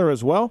Kessler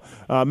as well.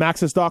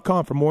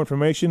 Maxxis.com for more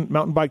information.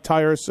 Mountain bike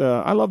tires.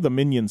 I love the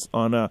Minions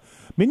on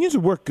Minions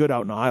would work good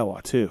out in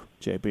Iowa, too,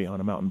 JB,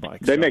 on a mountain bike.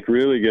 They make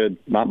really good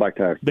mountain bike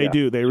tires. They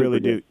do. They really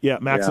do. Yeah,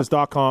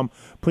 Maxxis.com.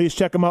 Please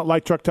check them out.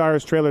 Light truck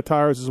tires, trailer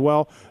tires as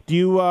well. Do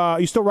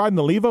you still riding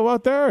the Levo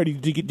out there, or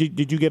did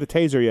you get a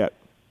Taser yet?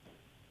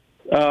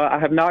 I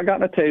have not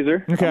gotten a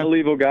Taser. Okay. I'm a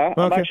Levo guy.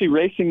 I'm actually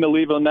racing the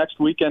Levo next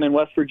weekend in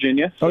West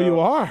Virginia. So, you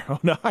are? Oh,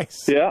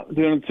 nice. Yeah,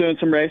 doing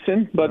some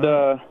racing. But,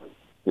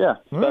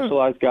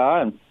 specialized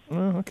guy. And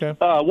okay.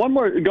 One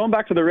more, going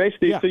back to the race,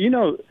 Steve. Yeah.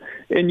 So,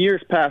 in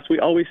years past, we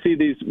always see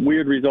these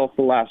weird results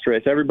the last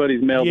race.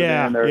 Everybody's mailed it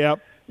in.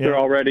 They're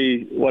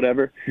already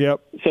whatever.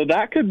 Yep. So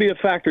that could be a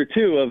factor,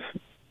 too, of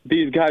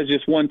these guys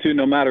just 1-2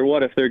 no matter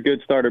what. If they're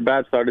good start or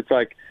bad start, it's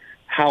like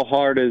how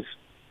hard is,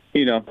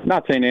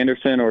 not saying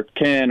Anderson or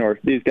Ken or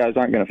these guys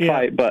aren't going to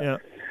fight,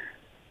 but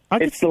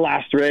it's the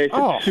last race.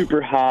 It's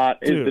super hot.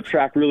 Dude. Is the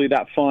track really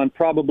that fun?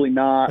 Probably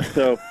not.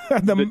 So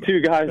the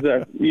 2 guys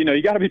that,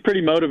 you got to be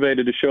pretty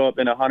motivated to show up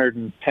in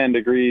 110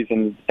 degrees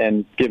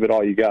and give it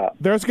all you got.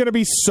 There's going to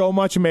be so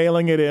much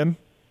mailing it in.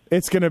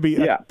 It's going to be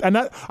and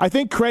I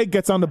think Craig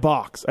gets on the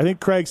box. I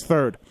think Craig's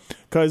 3rd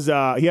because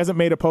he hasn't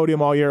made a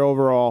podium all year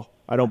overall,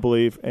 I don't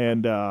believe.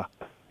 And,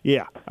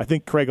 I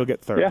think Craig will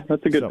get 3rd. Yeah,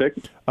 that's a good pick.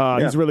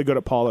 He's really good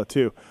at Paula,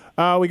 too.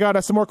 We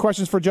got some more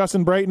questions for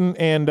Justin Brayton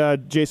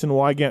and Jason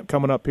Wygant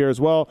coming up here as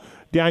well.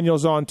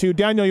 Daniel's on, too.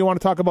 Daniel, you want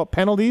to talk about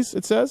penalties,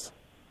 it says?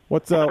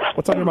 What's on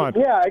your mind?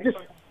 Yeah,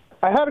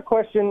 I had a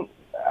question.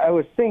 I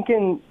was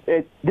thinking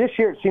this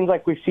year it seems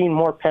like we've seen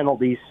more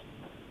penalties,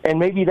 and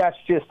maybe that's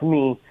just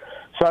me.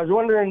 So I was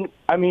wondering,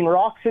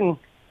 Roxon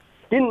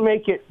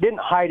didn't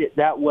hide it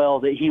that well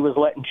that he was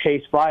letting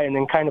Chase by and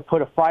then kind of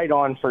put a fight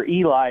on for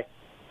Eli.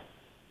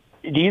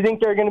 Do you think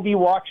they're going to be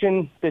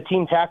watching the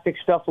team tactics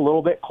stuff a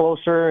little bit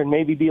closer and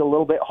maybe be a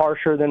little bit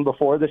harsher than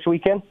before this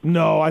weekend?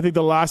 No, I think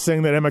the last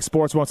thing that MX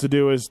Sports wants to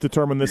do is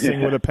determine this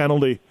thing with a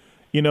penalty.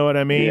 You know what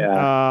I mean?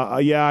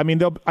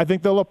 I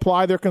think they'll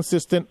apply their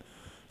consistent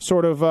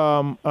sort of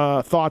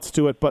thoughts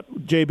to it.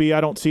 But, JB,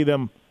 I don't see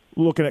them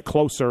looking at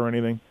closer or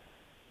anything.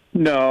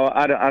 No,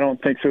 I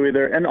don't think so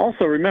either. And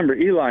also, remember,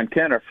 Eli and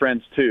Ken are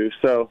friends, too.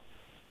 So,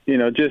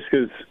 just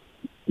because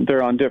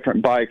they're on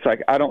different bikes.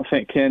 Like, I don't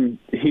think Ken,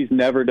 he's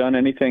never done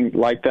anything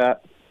like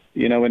that,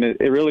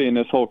 really in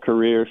his whole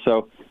career.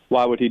 So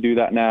why would he do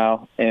that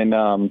now? And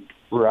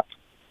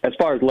as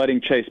far as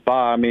letting Chase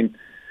by,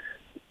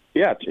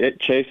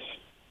 Chase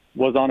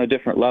was on a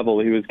different level.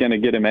 He was going to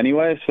get him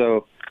anyway.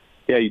 So,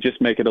 you just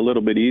make it a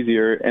little bit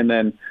easier. And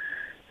then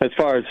as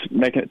far as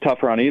making it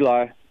tougher on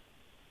Eli,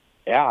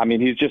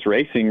 he's just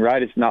racing,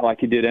 right? It's not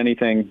like he did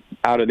anything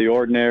out of the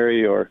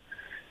ordinary or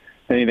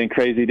anything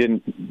crazy,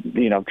 didn't,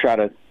 try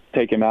to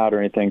take him out or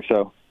anything.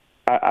 So,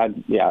 I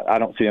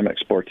don't see MX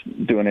Sports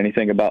doing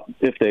anything about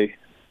if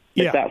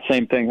that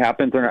same thing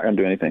happens, they're not going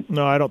to do anything.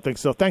 No, I don't think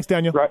so. Thanks,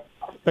 Daniel. Right.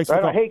 Thanks for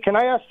the call. Hey, can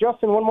I ask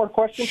Justin one more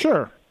question?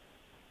 Sure.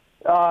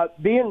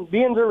 Being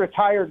a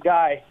retired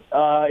guy,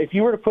 if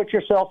you were to put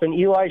yourself in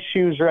Eli's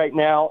shoes right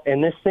now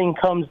and this thing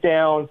comes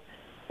down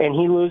and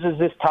he loses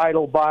this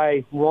title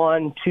by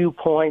 1-2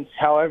 points,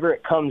 however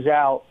it comes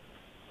out,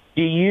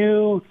 do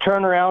you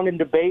turn around and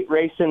debate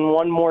racing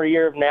one more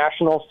year of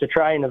nationals to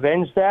try and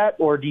avenge that,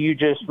 or do you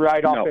just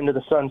ride off into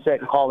the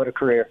sunset and call it a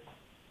career?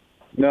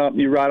 No,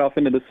 you ride off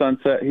into the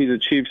sunset. He's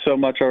achieved so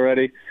much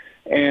already.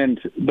 And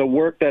the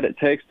work that it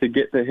takes to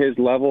get to his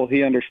level,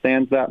 he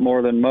understands that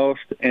more than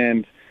most.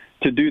 And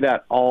to do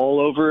that all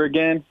over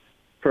again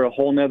for a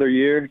whole nother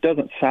year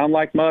doesn't sound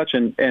like much.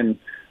 And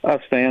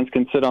us fans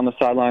can sit on the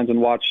sidelines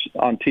and watch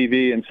on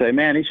TV and say,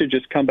 man, he should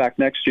just come back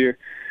next year.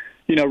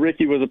 You know,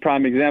 Ricky was a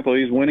prime example.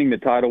 He's winning the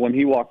title when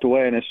he walked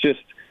away, and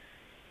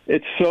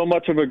it's so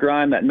much of a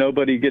grind that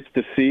nobody gets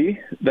to see,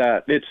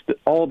 that it's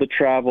all the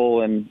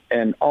travel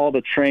and all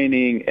the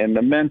training and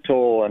the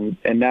mental, and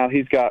now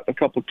he's got a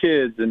couple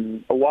kids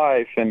and a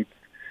wife, and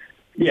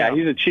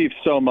he's achieved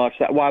so much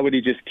that why would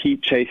he just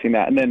keep chasing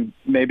that? And then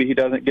maybe he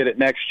doesn't get it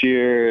next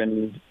year,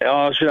 and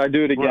should I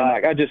do it again?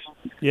 Right.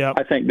 Like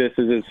I think this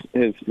is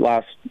his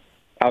last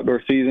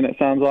outdoor season, it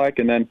sounds like,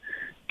 and then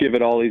give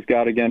it all he's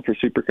got again for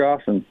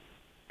Supercross and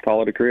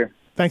call it a career.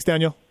 Thanks,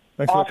 Daniel.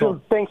 Thanks for the call.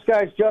 Awesome. Thanks,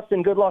 guys.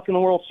 Justin, good luck in the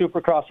World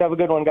Supercross. Have a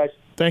good one, guys.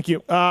 Thank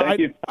you. Thank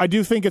you. I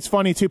do think it's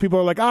funny, too. People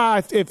are like,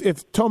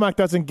 if Tomac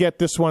doesn't get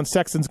this one,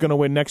 Sexton's going to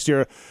win next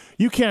year.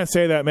 You can't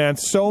say that, man.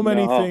 So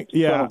many things.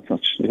 Yeah. So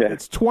much, yeah.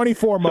 It's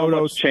 24 so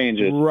motos. Much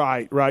changes.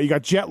 Right. You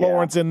got Jet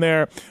Lawrence in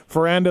there.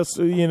 Ferrando's,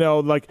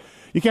 like,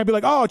 you can't be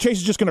like, Chase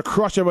is just going to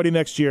crush everybody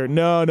next year.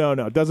 No.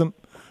 It doesn't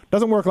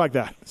work like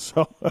that.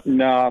 So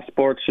no,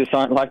 sports just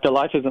aren't like that.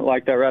 Life isn't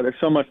like that. Right? There's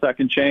so much that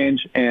can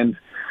change, and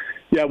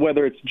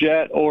whether it's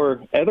Jet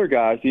or other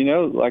guys,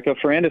 like a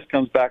Ferrandis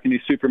comes back and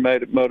he's super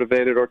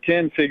motivated, or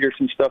Ken figures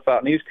some stuff out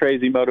and he's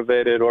crazy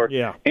motivated, or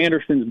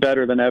Anderson's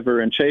better than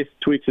ever and Chase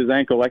tweaks his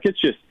ankle. Like, it's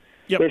just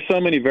there's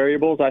so many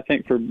variables. I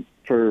think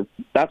for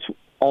that's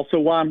also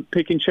why I'm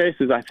picking Chase,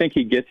 is I think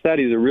he gets that.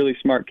 He's a really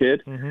smart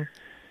kid,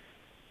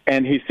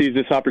 and he sees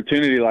this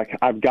opportunity like,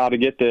 I've got to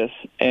get this.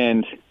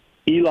 And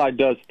Eli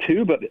does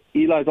too, but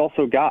Eli's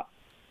also got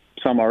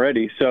some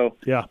already. So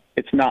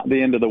it's not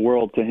the end of the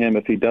world to him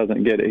if he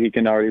doesn't get it. He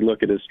can already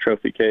look at his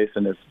trophy case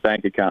and his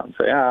bank account and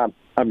say,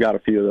 I've got a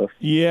few of those.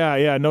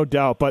 Yeah, no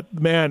doubt. But,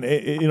 man,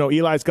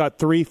 Eli's got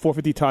 3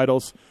 450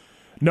 titles.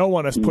 No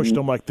one has pushed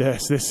him like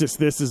this. This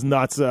is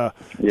nuts.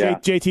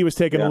 JT was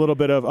taking a little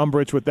bit of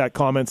umbrage with that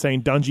comment,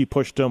 saying Dungey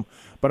pushed him.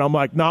 But I'm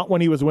like, not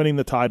when he was winning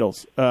the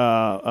titles.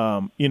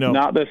 Not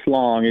this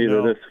long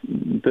either. No.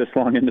 This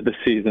long into the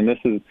season.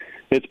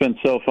 It's been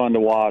so fun to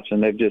watch,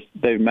 and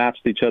they've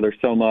matched each other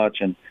so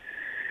much.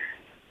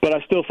 But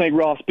I still think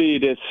raw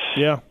speed is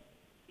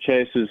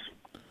Chase is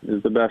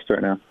the best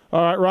right now.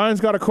 All right,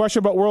 Ryan's got a question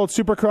about World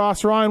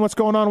Supercross. Ryan, what's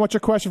going on? What's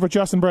your question for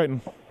Justin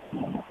Brayton?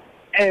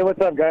 Hey,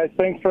 what's up, guys?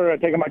 Thanks for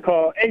taking my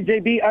call. Hey,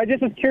 JB, I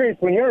just was curious,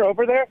 when you're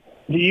over there,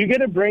 do you get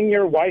to bring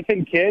your wife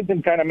and kids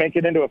and kind of make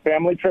it into a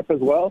family trip as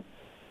well?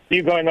 Are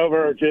you going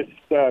over just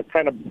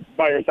kind of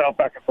by yourself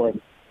back and forth?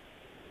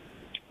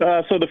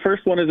 So the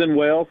first one is in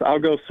Wales. I'll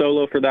go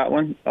solo for that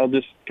one. I'll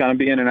just kind of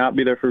be in and out,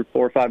 be there for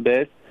 4 or 5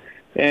 days.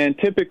 And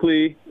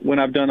typically, when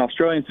I've done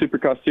Australian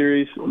Supercross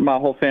Series, my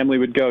whole family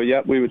would go.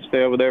 Yep, we would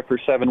stay over there for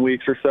 7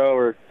 weeks or so.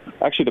 Or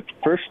actually, the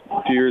first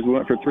few years we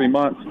went for 3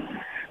 months.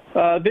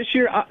 This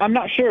year, I'm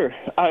not sure.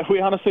 We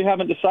honestly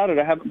haven't decided.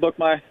 I haven't booked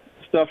my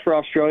stuff for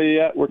Australia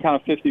yet. We're kind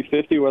of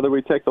 50-50 whether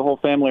we take the whole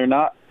family or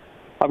not.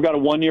 I've got a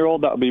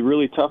 1-year-old that would be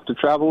really tough to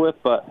travel with,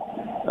 but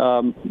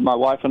my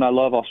wife and I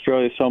love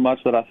Australia so much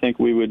that I think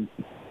we would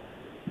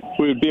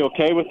be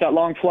okay with that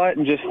long flight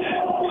and just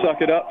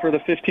suck it up for the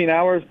 15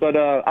 hours. But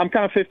I'm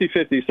kind of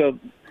 50-50, so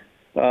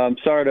I'm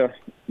sorry to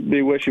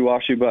be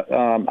wishy-washy, but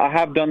I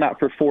have done that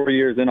for 4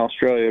 years in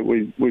Australia.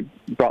 We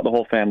brought the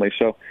whole family.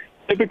 So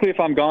typically if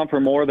I'm gone for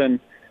more than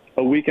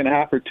a week and a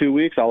half or 2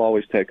 weeks, I'll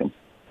always take them.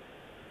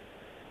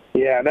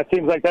 Yeah, that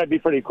seems like that'd be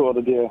pretty cool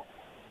to do.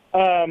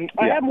 I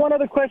have one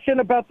other question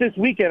about this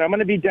weekend. I'm going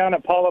to be down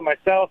at Paula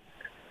myself.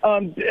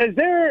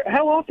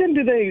 How often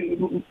do they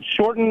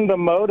shorten the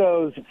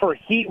motos for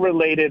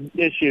heat-related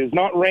issues?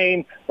 Not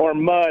rain or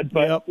mud,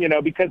 but,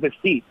 because of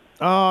heat.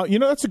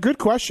 That's a good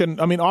question.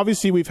 I mean,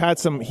 obviously we've had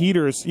some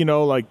heaters,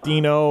 like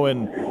Dino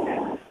and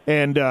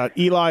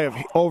Eli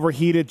have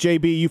overheated.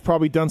 JB, you've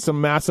probably done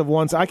some massive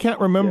ones. I can't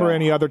remember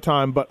any other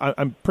time, but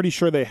I'm pretty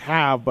sure they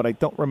have, but I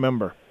don't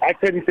remember. I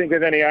couldn't think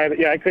of any either.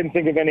 Yeah, I couldn't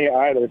think of any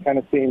either. It kind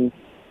of seemed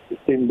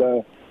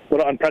a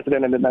little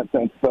unprecedented in that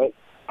sense, but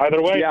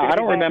either way. Yeah, I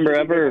don't remember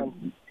ever,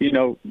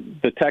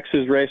 the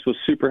Texas race was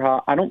super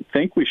hot. I don't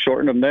think we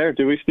shortened them there.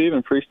 Do we, Steve,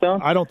 in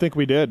Freestone? I don't think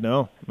we did.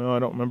 No, I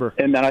don't remember.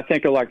 And then I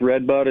think of like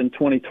Redbud in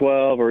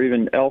 2012 or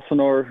even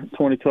Elsinore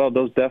 2012.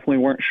 Those definitely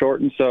weren't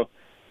shortened. So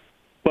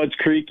Bud's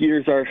Creek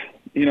years are,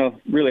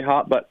 really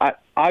hot, but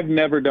I've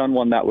never done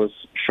one that was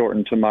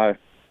shortened to my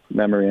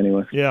memory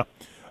anyway. Yeah.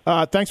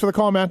 Thanks for the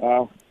call,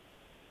 man.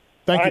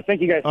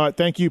 Thank you, guys. All right,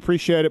 thank you.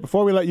 Appreciate it.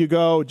 Before we let you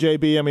go,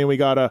 JB, I mean, we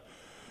gotta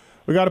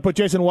put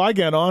Jason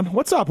Wygant on.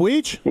 What's up,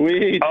 Weege?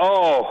 Weege.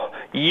 Oh,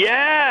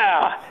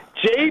 yeah.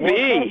 JB. What's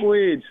up,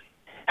 Weege?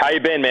 How you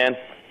been, man?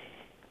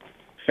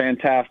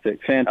 Fantastic.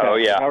 Oh,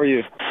 yeah. How are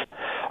you?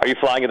 Are you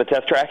flying at the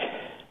test track?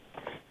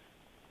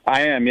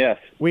 I am, yes.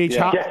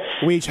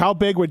 Weege, how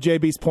big would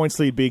JB's points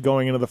lead be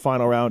going into the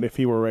final round if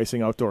he were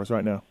racing outdoors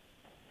right now?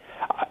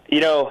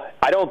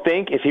 I don't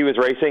think if he was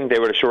racing, they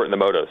would have shortened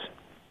the motos.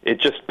 It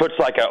just puts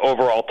like an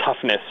overall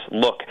toughness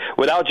look.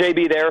 Without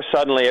JB there,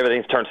 suddenly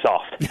everything's turned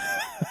soft.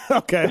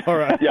 Okay, all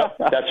right. Yeah,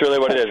 that's really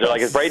what it is. They're like,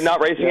 is Braden not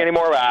racing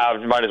anymore?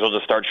 Might as well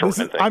just start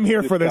shortening things. I'm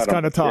here for this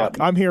kind of talk.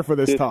 Yeah. I'm here for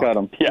this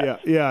talk. Yeah.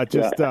 Yeah,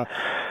 just,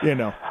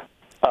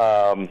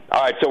 All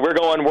right, so we're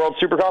going World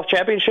Supercross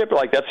Championship.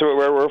 Like that's where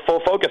we're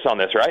full focus on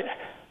this, right?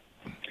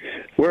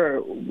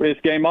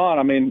 It's game on.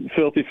 I mean,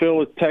 Filthy Phil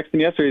was texting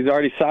yesterday. He's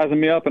already sizing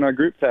me up in our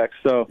group text.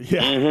 So he's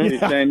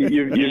saying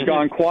you've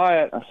gone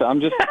quiet. I said, I'm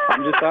just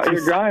out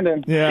here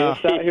grinding. Yeah,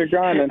 just out here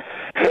grinding.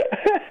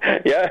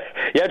 Yeah,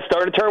 it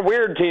started to turn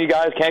weird until you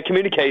guys can't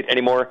communicate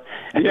anymore.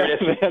 Yeah,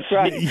 that's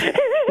right.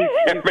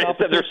 Everybody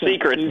said their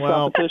secrets.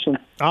 Well,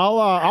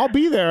 I'll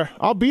be there.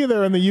 I'll be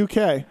there in the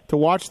UK to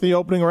watch the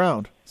opening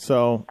round.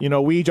 So,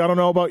 Weege, I don't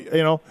know about,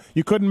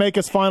 you couldn't make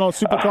his final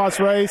Supercross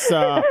race.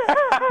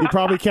 You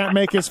probably can't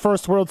make his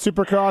first World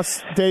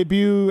Supercross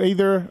debut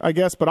either, I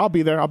guess, but I'll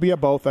be there. I'll be at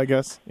both, I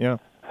guess. Yeah.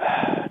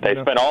 They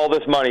spent all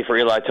this money for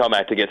Eli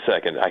Tomac to get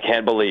second. I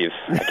can't believe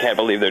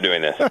they're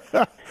doing this.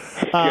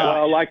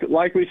 Like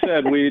we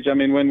said, Weege, I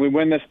mean, when we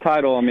win this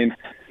title, I mean,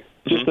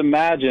 just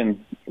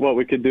imagine what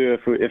we could do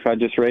if I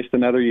just raced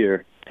another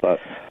year. But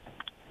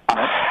all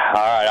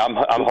right,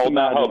 I'm holding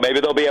out hope. Maybe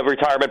there'll be a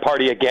retirement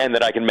party again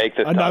that I can make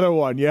this another time.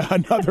 one. Yeah,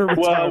 another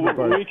retirement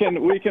party.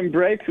 we can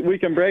break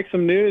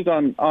some news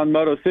on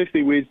Moto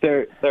 60 Weeds.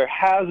 There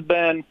has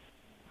been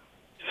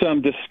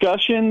some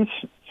discussions.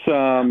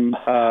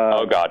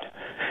 Oh God,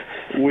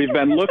 we've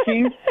been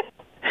looking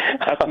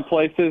at some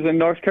places in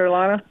North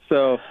Carolina.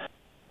 So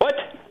what?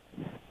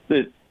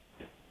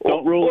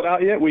 Don't rule it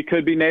out yet. We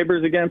could be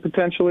neighbors again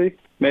potentially.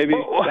 Maybe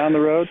down the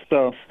road.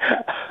 So,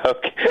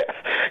 okay,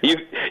 you've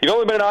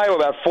only been in Iowa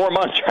about 4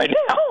 months right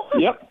now.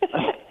 Yep,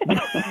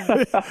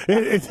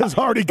 it has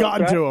already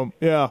gotten to him.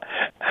 Yeah.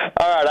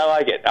 All right, I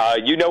like it.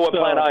 You know what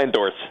plan I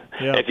endorse.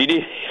 Yeah. If you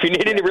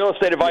need any real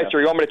estate advice or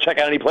you want me to check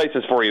out any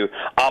places for you,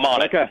 I'm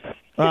on it. Okay.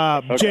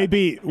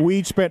 JB,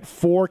 we spent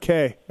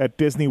 $4K at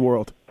Disney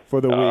World for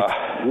the week.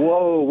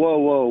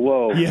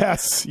 Whoa.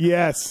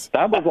 Yes.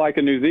 That was like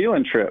a New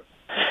Zealand trip.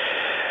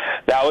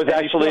 That was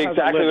actually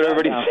exactly what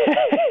everybody said.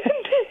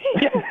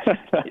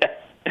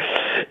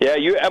 Yeah,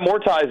 you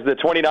amortize the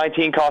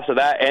 2019 cost of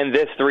that and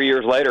this 3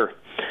 years later.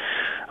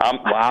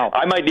 Wow.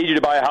 I might need you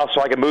to buy a house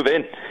so I can move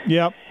in.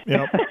 Yep.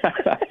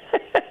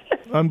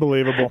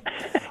 Unbelievable.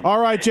 All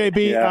right,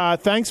 JB.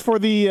 Thanks for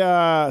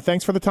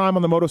the time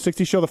on the Moto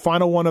 60 show, the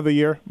final one of the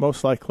year,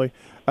 most likely.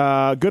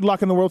 Good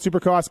luck in the World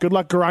Supercross. Good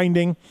luck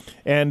grinding.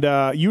 And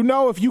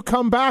if you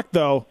come back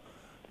though,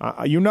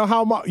 you know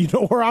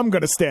where I'm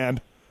going to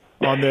stand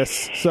on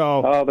this.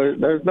 So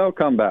there's no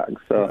comeback.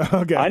 So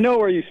okay. I know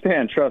where you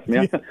stand. Trust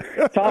me.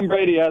 Tom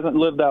Brady hasn't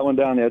lived that one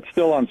down yet. It's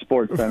still on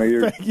Sports Center.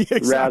 You're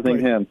razzing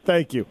him.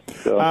 Thank you.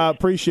 So.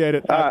 Appreciate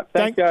it.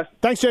 Thanks, guys.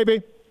 Thanks,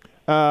 JB.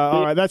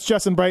 All right, that's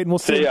Justin Brayton. We'll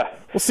see.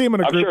 We'll see him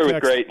in a group text. I'm sure it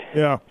was great.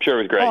 Yeah, I'm sure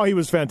it was great. Oh, he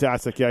was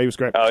fantastic. Yeah, he was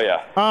great. Oh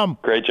yeah.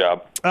 Great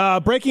job.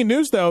 Breaking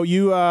news though,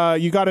 you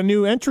got a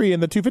new entry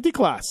in the 250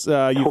 class.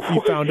 You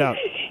found out.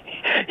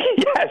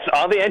 Yes,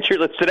 on the entry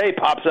list today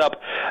pops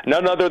up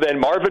none other than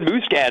Marvin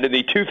Musquin in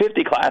the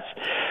 250 class.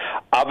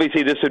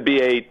 Obviously, this would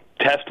be a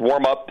test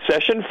warm-up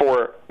session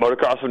for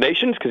Motocross of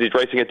Nations because he's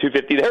racing a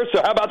 250 there.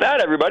 So how about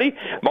that, everybody?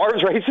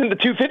 Marvin's racing the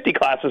 250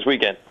 class this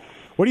weekend.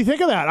 What do you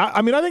think of that?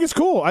 I mean, I think it's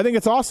cool. I think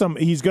it's awesome.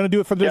 He's going to do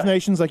it for those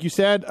nations, like you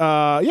said.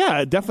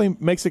 It definitely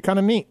makes it kind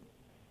of neat.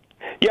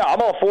 Yeah,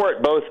 I'm all for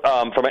it, both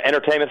from an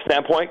entertainment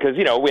standpoint, because,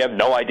 we have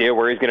no idea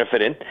where he's going to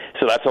fit in,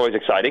 so that's always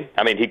exciting.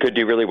 I mean, he could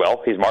do really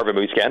well. He's Marvin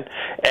Musquin.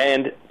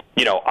 And,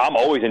 I'm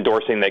always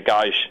endorsing that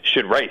guys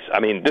should race. I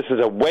mean, this is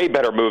a way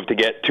better move to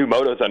get 2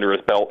 motos under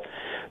his belt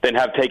than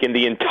have taken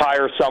the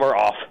entire summer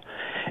off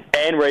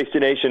and raced the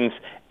Nations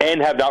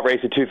and have not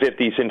raced a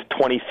 250 since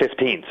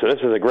 2015. So this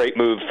is a great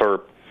move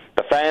for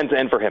the fans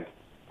and for him.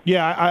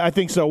 Yeah, I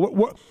think so.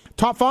 What,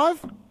 top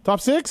 5? Top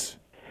 6?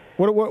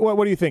 What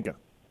are you thinking?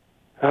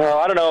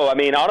 I don't know. I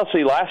mean,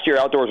 honestly, last year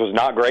outdoors was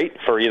not great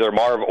for either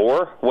Marv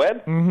or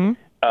Webb. Mm-hmm.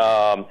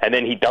 And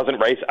then he doesn't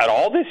race at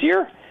all this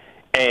year,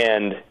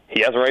 and he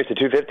hasn't raced a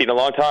 250 in a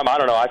long time. I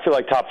don't know. I feel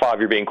like top 5,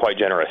 you're being quite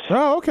generous.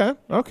 Oh, okay.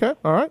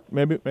 All right.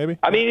 Maybe.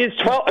 I mean,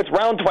 it's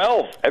round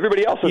 12.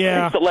 Everybody else has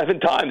raced 11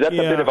 times. That's a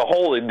bit of a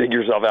hole to dig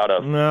yourself out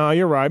of. No,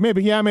 you're right.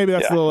 Maybe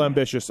that's a little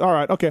ambitious. All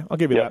right. Okay, I'll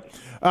give you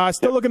that.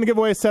 Still looking to give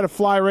away a set of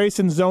Fly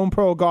Racing Zone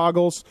Pro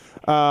goggles.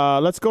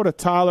 Let's go to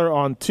Tyler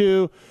on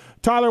 2.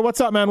 Tyler, what's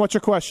up, man? What's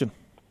your question?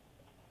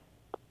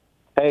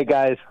 Hey,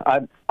 guys.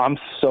 I'm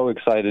so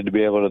excited to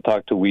be able to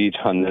talk to Weege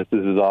on this.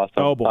 This is awesome.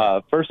 Oh, boy.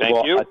 First of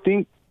all, I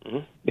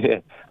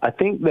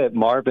think that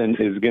Marvin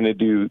is going to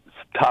do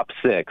top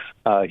 6.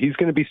 He's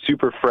going to be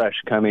super fresh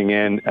coming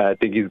in. I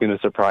think he's going to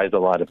surprise a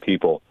lot of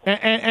people.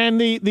 And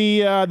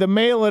the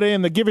mail it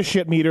in, the give a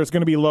shit meter is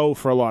going to be low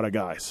for a lot of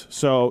guys.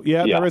 So,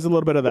 there is a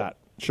little bit of that.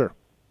 Sure.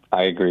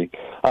 I agree.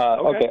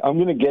 Okay, I'm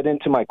going to get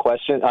into my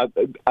question.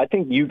 I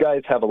think you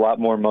guys have a lot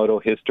more moto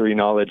history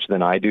knowledge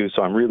than I do,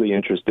 so I'm really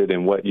interested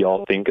in what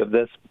y'all think of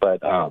this.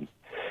 But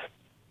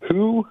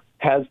who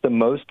has the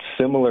most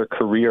similar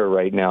career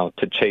right now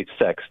to Chase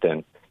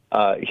Sexton?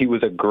 He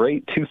was a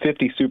great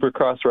 250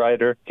 Supercross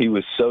rider. He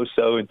was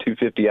so-so in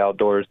 250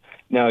 outdoors.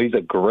 Now he's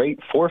a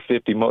great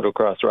 450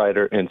 motocross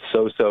rider and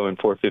so-so in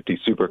 450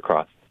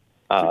 Supercross.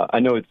 I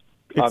know it's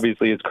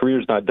obviously his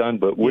career's not done,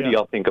 but what do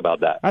y'all think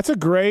about that? That's a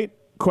great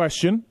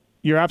question.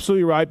 You're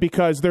absolutely right,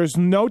 because there's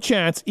no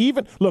chance.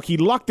 Even look, he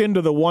lucked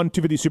into the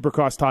 250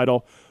 Supercross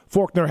title.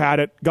 Faulkner had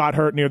it, got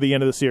hurt near the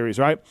end of the series.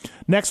 Right.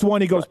 Next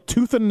one, he goes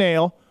tooth and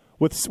nail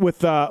with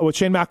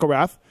Shane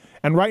McElrath.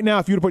 And right now,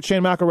 if you were to put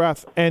Shane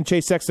McElrath and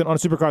Chase Sexton on a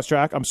Supercross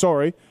track, I'm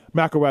sorry,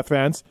 McElrath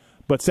fans,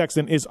 but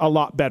Sexton is a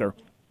lot better.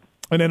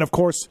 And then, of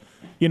course,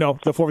 the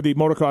 450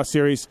 Motocross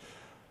series.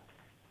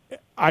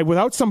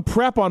 Without some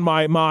prep on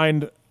my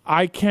mind,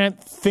 I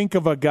can't think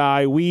of a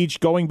guy.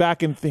 Weege, going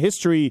back in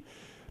history,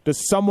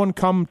 does someone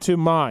come to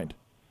mind?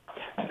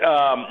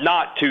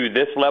 Not to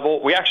this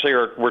level. We actually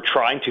we're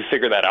trying to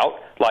figure that out.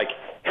 Like,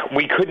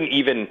 we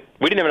didn't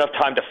have enough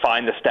time to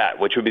find the stat,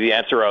 which would be the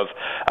answer of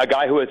a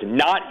guy who has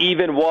not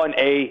even won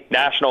a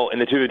national in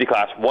the 250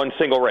 class, one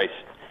single race,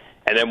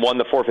 and then won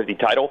the 450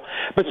 title.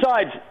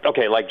 Besides,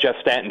 like Jeff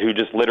Stanton, who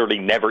just literally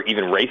never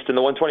even raced in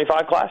the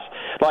 125 class.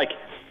 Like,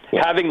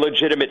 having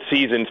legitimate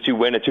seasons to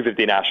win a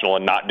 250 national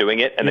and not doing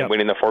it, and then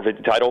winning the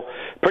 450 title,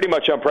 pretty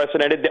much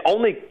unprecedented. The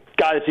only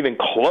guy that's even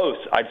close,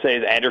 I'd say,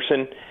 is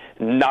Anderson.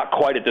 Not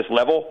quite at this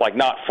level, like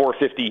not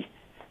 450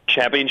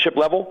 championship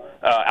level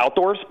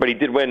outdoors, but he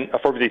did win a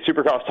 450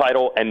 Supercross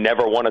title and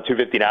never won a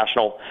 250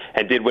 national,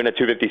 and did win a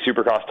 250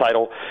 Supercross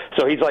title.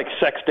 So he's like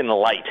Sexton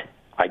light,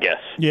 I guess.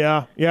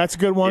 Yeah, it's a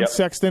good one. Yep.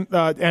 Sexton,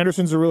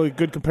 Anderson's a really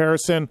good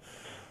comparison.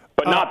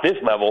 But not this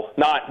level,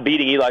 not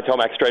beating Eli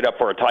Tomac straight up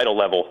for a title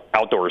level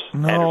outdoors.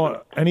 No,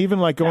 Anderson. And even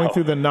like going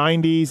through the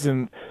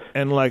 90s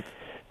and like,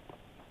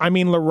 I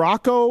mean,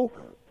 LaRocco,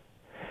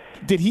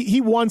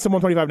 he won some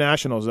 125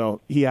 nationals, though.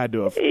 He had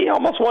to have. He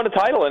almost won a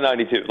title in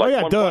 92.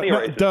 Like, never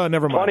mind.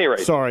 20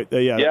 races. Sorry.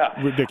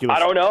 Yeah, ridiculous. I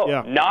don't know.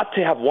 Yeah. Not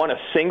to have won a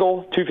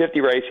single 250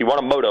 race. He won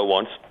a moto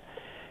once.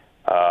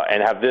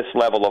 And have this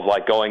level of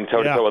like going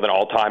toe-to-toe with an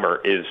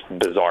all-timer is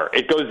bizarre.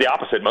 It goes the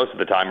opposite most of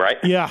the time, right?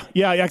 Yeah,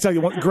 exactly.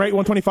 Great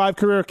 125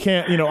 career.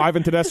 Can't,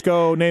 Ivan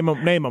Tedesco, name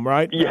them,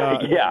 right? They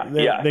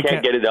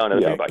can't get it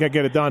done. Can't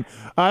get it done.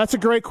 That's a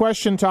great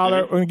question,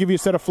 Tyler. We're going to give you a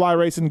set of fly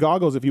racing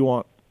goggles if you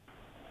want.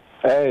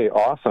 Hey,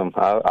 awesome.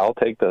 I'll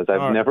take those.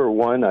 I've never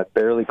won. I've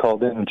barely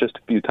called in just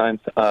a few times.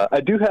 I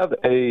do have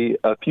a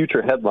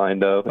future headline,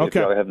 though, if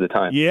y'all have the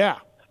time. Yeah.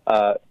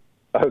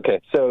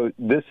 Okay, so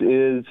this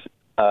is...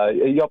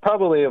 y'all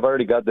probably have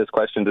already got this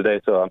question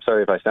today, so I'm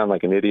sorry if I sound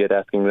like an idiot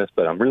asking this,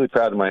 but I'm really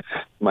proud of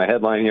my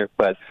headline here.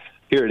 But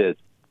here it is.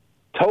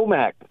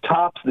 Tomac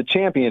tops the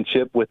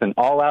championship with an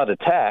all-out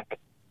attack,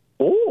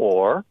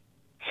 or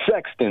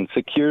Sexton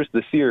secures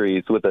the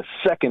series with a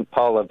second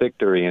Paula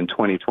victory in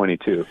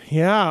 2022.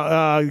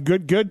 Yeah,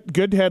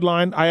 good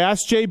headline. I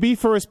asked JB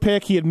for his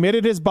pick. He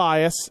admitted his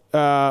bias,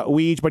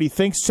 Weege, but he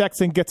thinks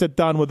Sexton gets it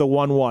done with a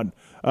 1-1.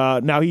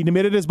 Now, he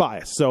admitted his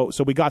bias, so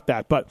we got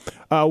that. But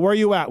where are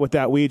you at with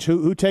that, Weege?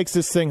 Who takes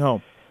this thing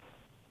home?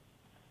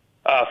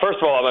 First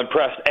of all, I'm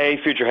impressed.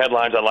 Future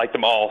headlines, I like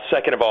them all.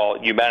 Second of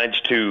all, you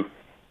managed to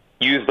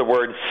use the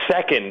word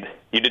second.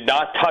 You did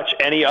not touch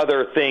any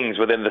other things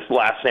within the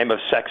last name of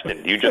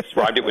Sexton. You just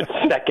rhymed it with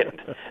second.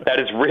 That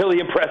is really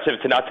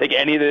impressive, to not take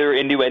any of their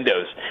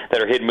innuendos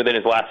that are hidden within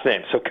his last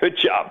name. So good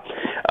job.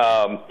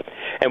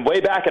 And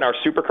way back in our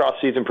Supercross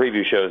season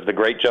preview shows, the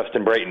great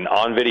Justin Brayton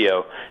on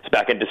video, it's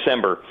back in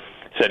December,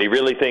 said he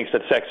really thinks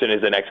that Sexton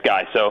is the next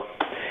guy. So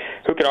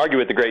who can argue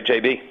with the great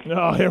JB?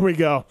 Oh, here we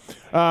go.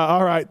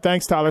 All right.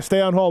 Thanks, Tyler.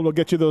 Stay on hold. We'll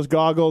get you those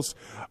goggles.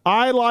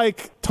 I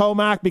like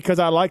Tomac because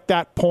I like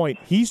that point.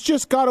 He's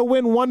just got to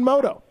win one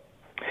moto.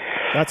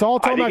 That's all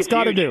Tomac's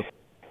got to do.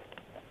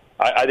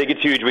 I think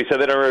it's huge. We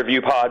said that in our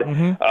review pod.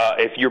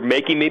 If you're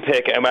making me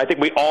pick, and I think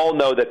we all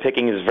know that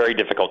picking is very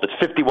difficult. It's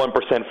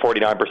 51%,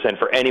 49%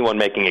 for anyone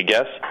making a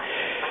guess.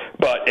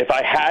 But if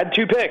I had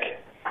to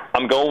pick,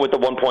 I'm going with the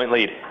 1-point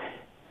lead.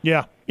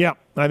 Yeah.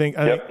 I think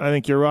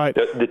you're right.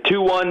 The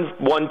 2-1,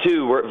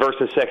 1-2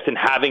 versus Sexton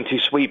having to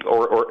sweep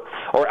or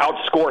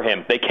outscore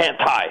him. They can't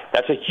tie.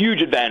 That's a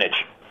huge advantage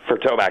for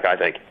Tomac, I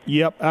think.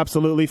 Yep,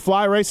 absolutely.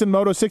 Fly Racing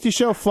Moto 60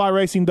 Show,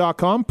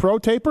 flyracing.com, Pro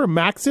Taper,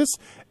 Maxxis,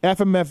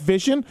 FMF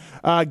Vision,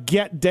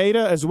 Get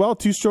Data as well,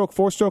 2-stroke,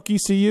 4-stroke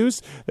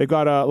ECUs. They've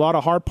got a lot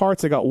of hard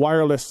parts. They got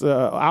wireless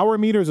hour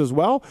meters as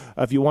well.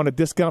 If you want a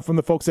discount from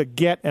the folks at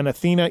Get and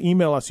Athena,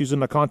 email us using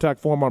the contact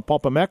form on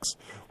PulpMX.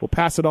 We'll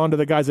pass it on to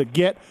the guys at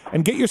Get.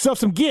 And get yourself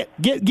some Get.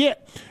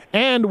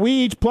 And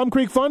Weege, Plum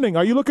Creek Funding.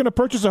 Are you looking to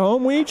purchase a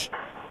home, Weege?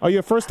 Are you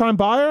a first-time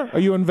buyer? Are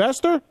you an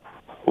investor?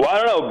 Well,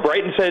 I don't know.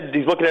 Brayton said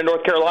he's looking at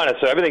North Carolina,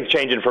 so everything's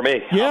changing for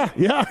me. Yeah.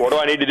 What do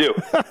I need to do?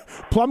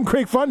 Plum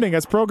Creek Funding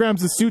has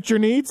programs that suit your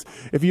needs.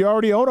 If you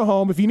already own a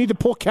home, if you need to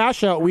pull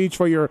cash out, Weege,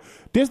 for your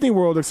Disney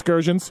World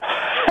excursions,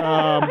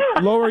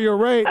 lower your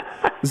rate.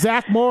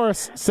 Zach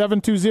Morris,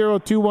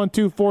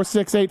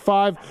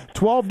 720-212-4685.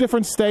 12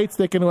 different states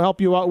they can help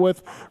you out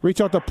with.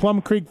 Reach out to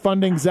Plum Creek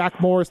Funding,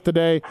 Zach Morris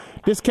today.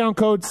 Discount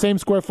code, same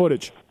square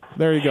footage.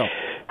 There you go.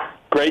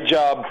 Great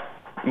job,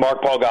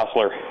 Mark Paul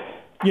Gosselaar.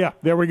 Yeah,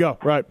 there we go.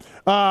 Right.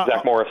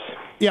 Zach Morris.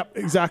 Yep,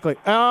 exactly.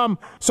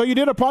 So you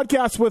did a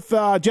podcast with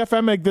Jeff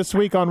Emig this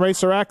week on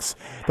Racer X,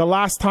 the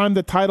last time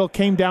the title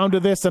came down to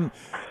this. And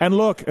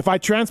look, if I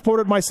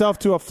transported myself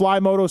to a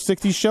Fly Moto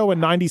 60 show in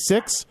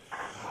 96,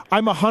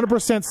 I'm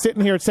 100%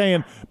 sitting here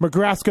saying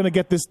McGrath's going to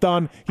get this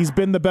done. He's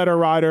been the better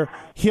rider.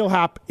 He'll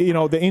have,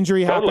 the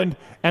injury happened,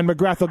 and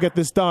McGrath will get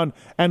this done.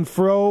 And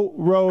Fro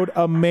rode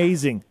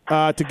amazing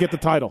to get the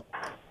title.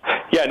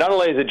 Yeah, not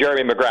only is it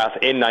Jeremy McGrath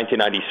in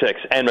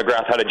 1996, and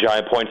McGrath had a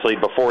giant points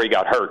lead before he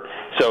got hurt,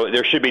 so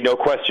there should be no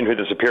question who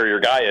the superior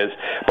guy is.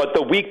 But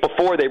the week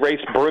before, they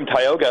raced Broome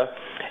Tioga,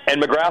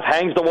 and McGrath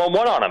hangs the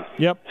 1-1 on him.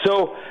 Yep.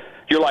 So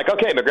you're like,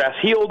 okay, McGrath's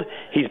healed.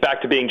 He's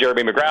back to being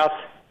Jeremy McGrath.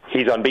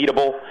 He's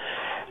unbeatable.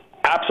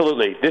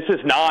 Absolutely. This is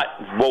not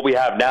what we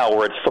have now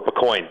where it's flip a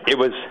coin. It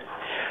was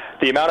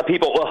the amount of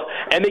people. Well,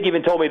 Emig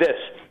even told me this.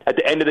 At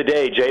the end of the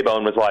day,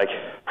 J-Bone was like,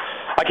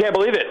 I can't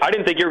believe it. I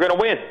didn't think you were going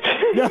to win.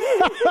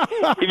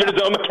 Even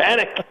his own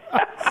mechanic.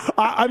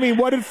 I mean,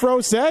 what did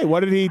Fro say?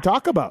 What did he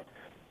talk about?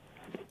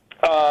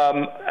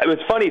 It was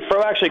funny.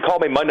 Fro actually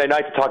called me Monday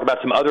night to talk about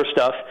some other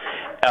stuff,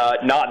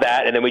 not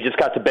that, and then we just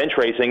got to bench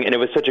racing, and it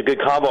was such a good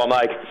combo. I'm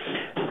like,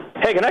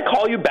 hey, can I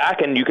call you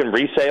back and you can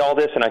re-say all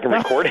this and I can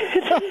record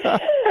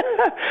it?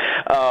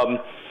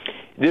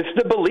 This is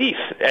the belief,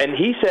 and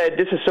he said,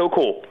 this is so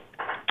cool.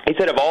 He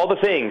said of all the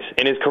things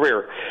in his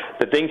career,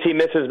 the things he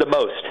misses the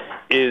most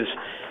is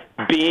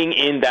being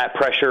in that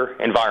pressure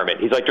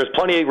environment. He's like, there's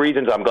plenty of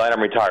reasons I'm glad I'm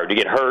retired. You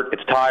get hurt,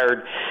 it's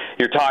tired,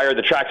 you're tired,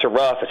 the tracks are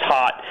rough, it's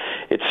hot,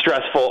 it's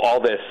stressful, all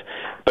this.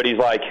 But he's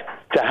like,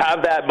 to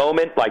have that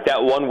moment, like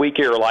that 1 week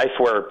of your life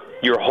where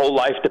your whole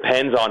life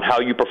depends on how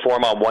you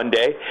perform on one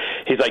day,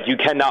 he's like, you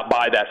cannot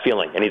buy that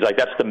feeling. And he's like,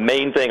 that's the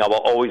main thing I will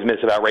always miss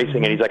about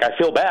racing. And he's like, I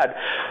feel bad.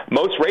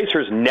 Most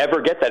racers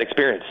never get that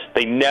experience.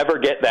 They never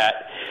get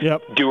that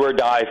do or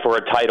die for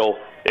a title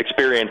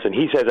experience, and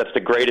he says that's the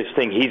greatest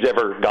thing he's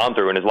ever gone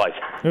through in his life.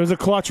 It was a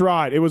clutch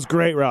ride. It was a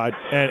great ride,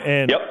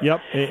 and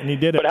he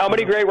did it. But how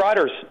many great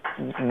riders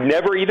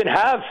never even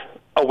have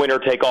a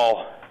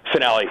winner-take-all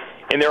finale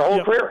in their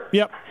whole career?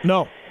 Yep.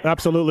 No,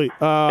 absolutely.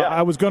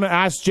 I was going to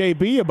ask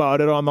JB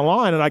about it on the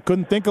line, and I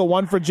couldn't think of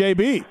one for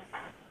JB.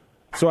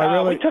 So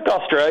we took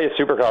Australia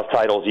Supercross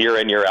titles year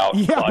in, year out.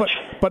 Yeah,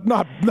 but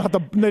not the.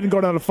 They didn't go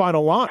down to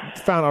final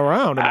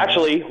round.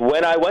 Actually,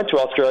 when I went to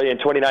Australia in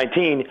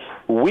 2019,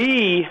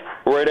 we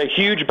were in a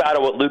huge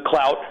battle with Luke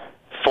Clout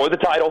for the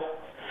title,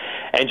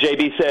 and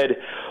JB said,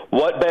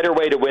 "What better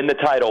way to win the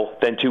title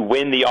than to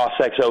win the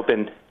Aussex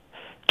Open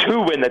to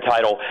win the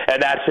title?"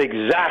 And that's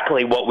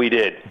exactly what we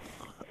did.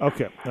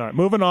 Okay, all right,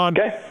 moving on.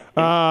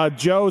 Okay.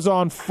 Joe's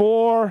on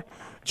 4.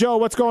 Joe,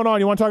 what's going on?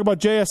 You want to talk about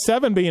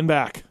JS7 being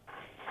back?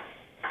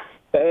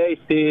 Hey,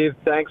 Steve.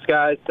 Thanks,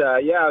 guys.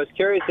 I was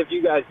curious if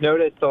you guys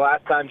noticed the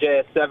last time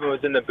JS7 was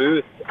in the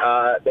booth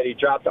that he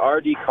dropped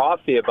RD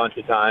coffee a bunch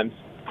of times.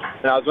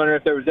 And I was wondering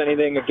if there was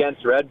anything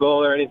against Red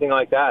Bull or anything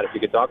like that, if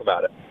you could talk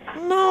about it.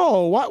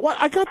 No.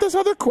 What? I got this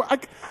other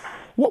question.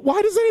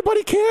 Why does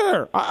anybody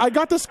care? I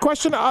got this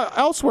question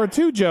elsewhere,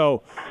 too,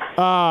 Joe.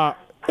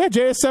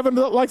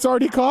 JS7 likes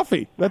RD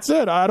coffee. That's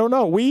it. I don't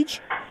know.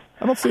 Weege?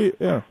 I don't see it.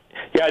 Yeah.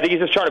 Yeah, I think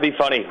he's just trying to be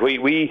funny.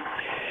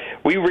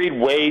 We read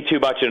way too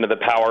much into the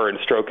power and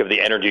stroke of the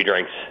energy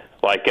drinks.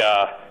 Like,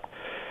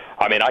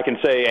 I can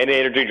say any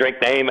energy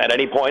drink name at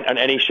any point on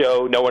any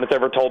show. No one has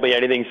ever told me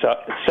anything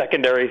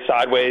secondary,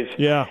 sideways.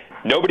 Yeah.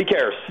 Nobody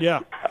cares. Yeah.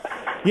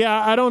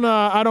 Yeah, I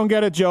don't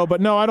get it, Joe.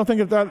 But no, I don't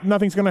think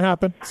nothing's going to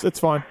happen. It's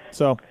fine.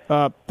 So,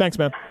 thanks,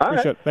 man.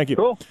 Appreciate it. Thank you.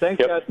 Cool.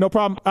 Thanks, guys. No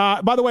problem.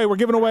 By the way, we're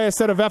giving away a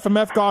set of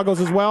FMF goggles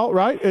as well,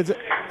 right? Is it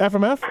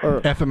FMF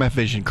or FMF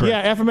Vision? Correct.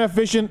 Yeah, FMF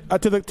Vision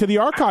to the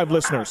archive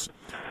listeners.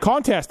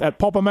 Contest at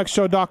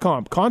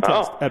pulpmxshow.com.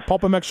 Contest at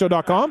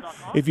pulpmxshow.com.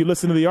 If you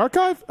listen to the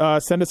archive,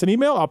 send us an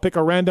email. I'll pick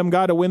a random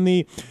guy to win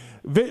the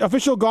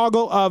official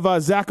goggle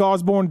of Zach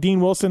Osborne, Dean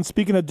Wilson.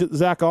 Speaking of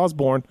Zach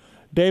Osborne,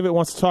 David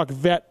wants to talk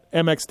Vet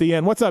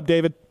MXDN. What's up,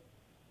 David?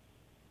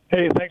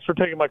 Hey, thanks for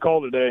taking my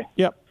call today.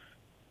 Yep.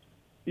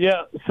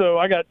 Yeah, so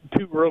I got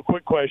 2 real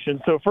quick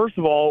questions. So first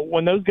of all,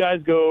 when those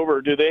guys go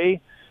over, do they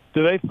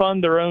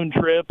fund their own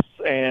trips,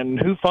 and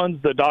who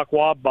funds the Doc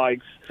Wob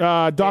bikes?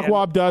 Doc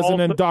Wob does, and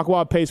then Doc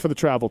Wob pays for the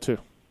travel, too.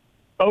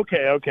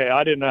 Okay.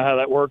 I didn't know how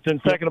that worked.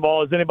 And second of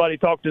all, has anybody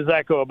talked to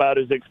Zacho about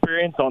his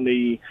experience on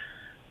the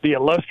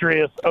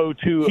illustrious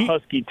 02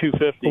 Husky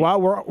 250?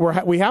 Well,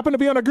 we happen to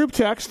be on a group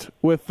text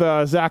with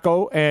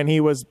Zacho, and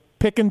he was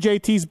picking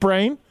JT's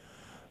brain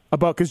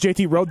about, because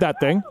JT rode that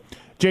thing.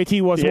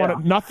 JT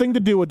wanted nothing to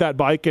do with that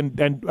bike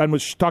and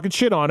was talking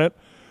shit on it.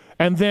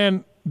 And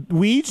then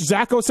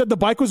Zacho said the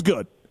bike was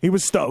good. He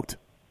was stoked.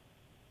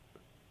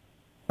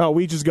 Oh,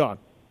 Weege is gone.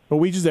 Oh,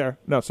 Weege is there.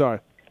 No,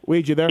 sorry.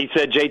 Weege, you there? He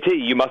said,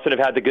 JT, you mustn't have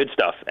had the good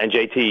stuff. And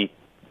JT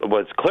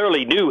was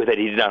clearly knew that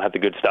he did not have the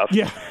good stuff.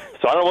 Yeah.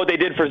 So I don't know what they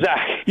did for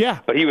Zach. Yeah.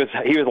 But he was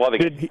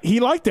loving it. He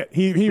liked it.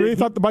 He really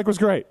thought the bike was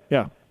great.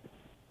 Yeah.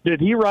 Did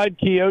he ride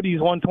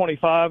Coyote's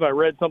 125? I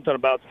read something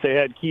about they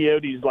had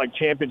Coyote's like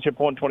championship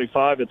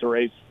 125 at the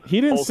race. He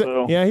didn't say,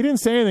 he didn't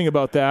say anything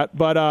about that.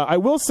 But I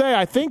will say,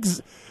 I think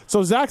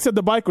so. Zach said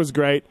the bike was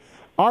great.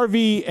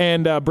 RV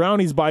and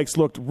Brownie's bikes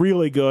looked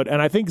really good,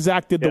 and I think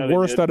Zach did the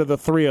worst out of the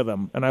 3 of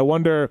them. And I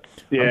wonder.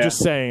 I'm just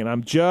saying.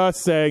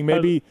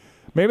 Maybe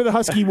Maybe the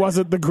Husky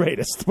wasn't the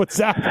greatest, but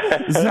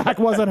Zach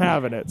wasn't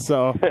having it.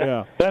 So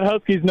yeah, that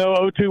Husky's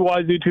no 02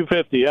 YZ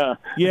 250. Yeah.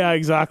 Yeah,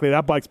 exactly.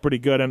 That bike's pretty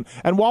good, and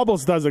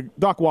Wobbles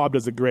Doc Wob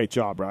does a great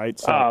job, right?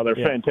 So, they're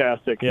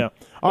fantastic. Yeah.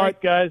 All right,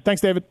 guys.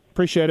 Thanks, David.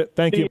 Appreciate it.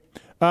 Thank you.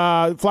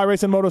 Fly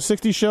Racing Moto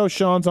 60 show.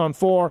 Sean's on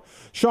 4.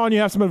 Sean, you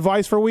have some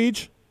advice for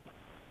Weege?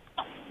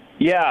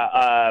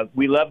 Yeah,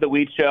 we love the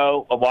Weege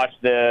show. I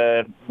watched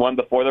the one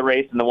before the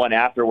race and the one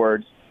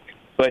afterwards.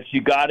 But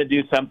you got to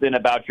do something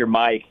about your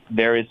mic.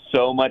 There is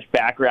so much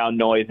background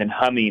noise and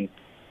humming.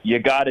 You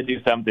got to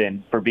do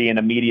something for being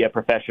a media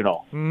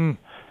professional.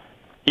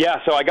 Yeah,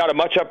 so I got a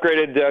much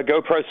upgraded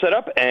GoPro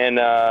setup, and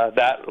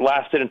that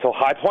lasted until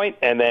High Point,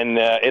 and then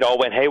it all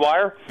went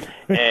haywire,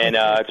 and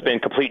it's been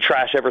complete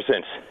trash ever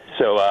since.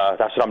 So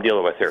that's what I'm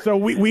dealing with here. So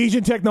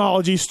Weege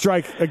Technology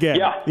strike again.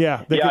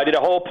 Yeah. I did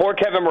poor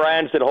Kevin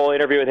Moran's did a whole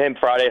interview with him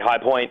Friday at High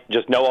Point,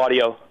 just no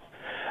audio.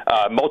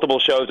 Multiple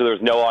shows where there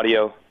was no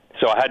audio.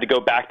 So I had to go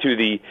back to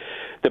the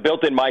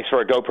built-in mics for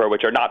a GoPro,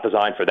 which are not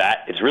designed for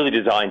that. It's really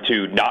designed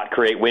to not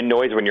create wind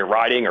noise when you're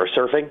riding or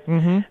surfing.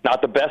 Mm-hmm.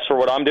 Not the best for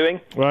what I'm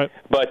doing. Right.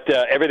 But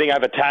everything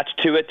I've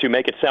attached to it to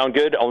make it sound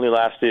good only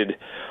lasted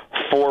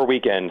 4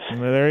 weekends.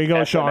 There you go,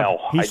 SNL. Sean.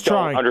 He's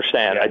trying.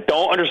 I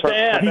don't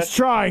understand. He's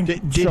trying.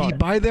 Did he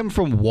buy them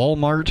from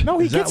Walmart? No,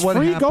 he Is that gets what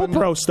free happened?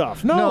 GoPro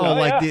stuff.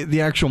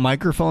 The actual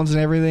microphones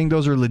and everything.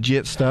 Those are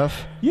legit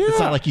stuff. Yeah. It's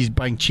not like he's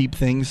buying cheap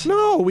things.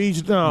 No. I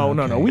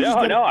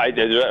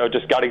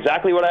just got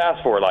exactly what I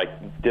asked for. Like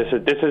this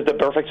is the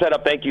perfect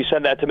setup. Thank you.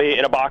 Send that to me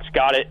in a box.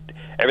 Got it.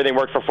 Everything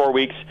worked for 4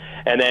 weeks,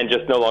 and then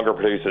just no longer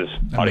produces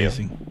audio.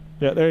 Amazing.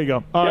 Yeah, there you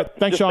go. All right,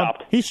 thanks, Sean.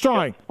 Stopped. He's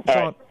trying. Yep.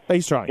 Sean,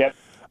 he's trying. Yep.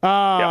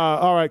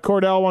 All right,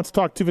 Cordell wants to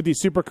talk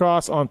 250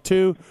 Supercross on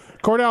 2.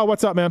 Cordell,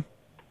 what's up, man?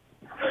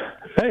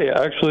 Hey,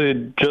 I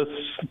actually just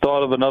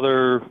thought of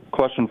another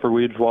question for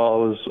Weege while I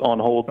was on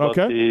hold.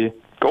 Okay.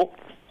 Cool.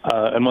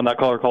 And when that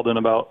caller called in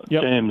about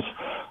James,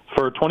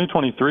 for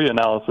 2023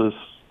 analysis,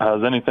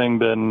 has anything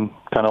been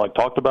kind of like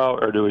talked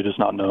about, or do we just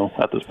not know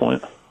at this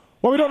point?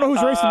 Well, we don't know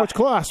who's racing which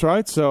class,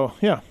 right? So,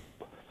 yeah.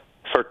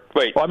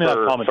 Commentary.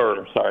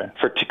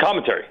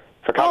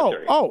 For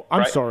commentary.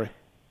 I'm sorry.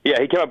 Yeah,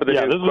 he came up with a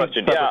new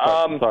question.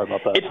 Sorry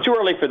about that. It's too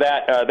early for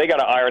that. They got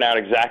to iron out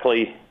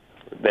exactly.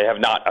 They have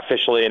not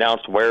officially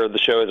announced where the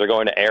shows are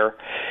going to air.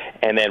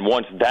 And then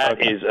once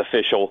that is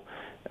official,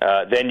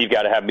 then you've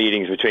got to have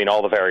meetings between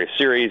all the various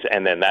series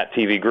and then that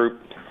TV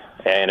group.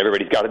 And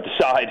everybody's got to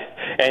decide.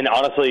 And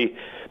honestly,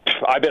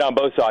 I've been on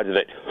both sides of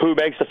it. Who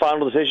makes the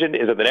final decision?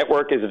 Is it the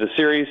network? Is it the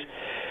series?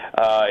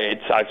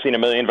 I've seen a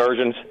million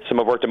versions. Some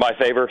have worked in my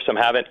favor, some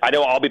haven't. I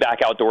know I'll be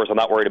back outdoors. I'm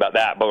not worried about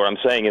that. But what I'm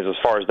saying is, as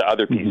far as the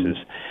other pieces,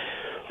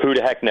 who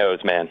the heck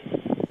knows, man?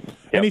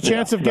 Any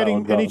chance of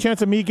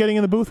me getting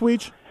in the booth,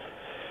 Weege?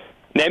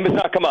 Name has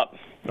not come up.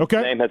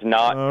 Okay. Name has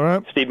not. All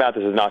right. Steve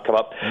Mathis has not come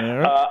up. All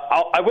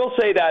right. I will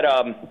say that,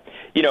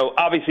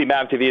 obviously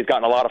MAV TV has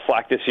gotten a lot of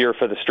flack this year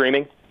for the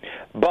streaming.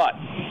 But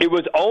it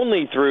was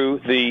only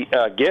through the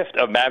gift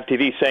of MAV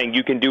TV saying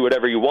you can do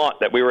whatever you want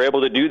that we were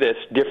able to do this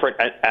different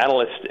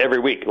analysts every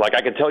week. Like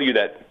I can tell you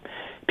that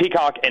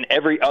Peacock and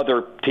every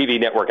other TV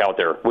network out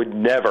there would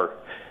never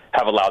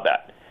have allowed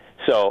that.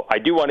 So I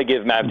do want to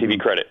give MAV TV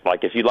credit.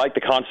 Like if you like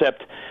the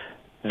concept,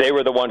 they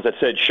were the ones that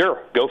said,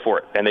 sure, go for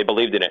it. And they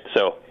believed in it.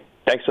 So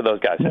thanks to those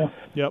guys. Yeah.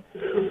 Yep.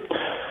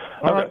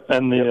 All right.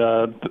 And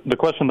the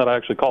question that I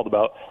actually called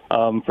about,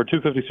 for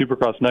 250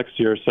 Supercross next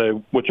year, say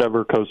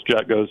whichever coast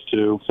Jet goes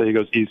to, say he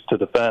goes east to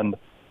defend,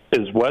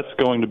 is West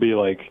going to be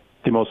like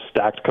the most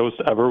stacked coast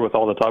ever with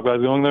all the top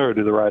guys going there, or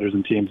do the riders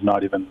and teams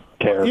not even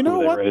care who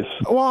they race?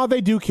 Well,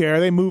 they do care.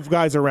 They move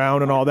guys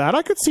around and all that.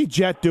 I could see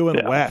Jet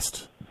doing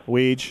West,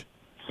 Weege.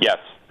 Yes.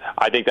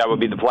 I think that would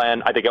be the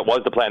plan. I think it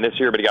was the plan this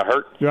year, but he got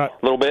hurt a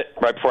little bit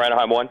right before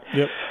Anaheim won.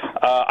 Yep.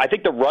 I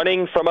think the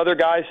running from other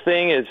guys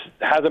thing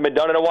hasn't been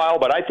done in a while,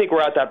 but I think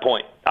we're at that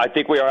point. I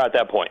think we are at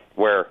that point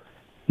where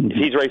if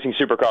he's racing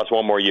Supercross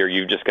one more year,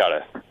 you just got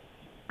to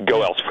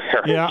go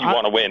elsewhere if you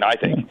want to win, I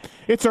think.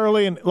 It's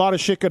early and a lot of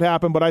shit could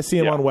happen, but I see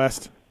him on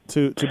West,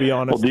 to be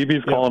honest. Well,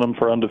 DB's calling him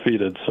for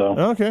undefeated, so.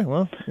 Okay,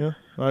 well, yeah.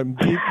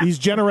 He's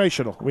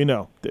generational. We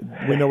know.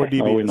 We know where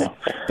DB is.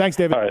 Thanks,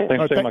 David. All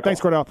right,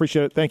 thanks, Cordell.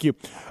 Appreciate it. Thank you.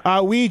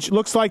 Weege,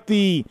 looks like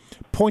the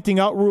pointing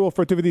out rule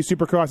for 250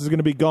 Supercross is going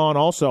to be gone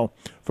also,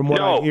 from what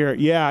I hear.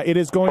 Yeah, it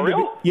is going to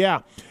be.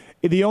 Yeah.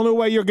 The only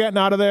way you're getting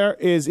out of there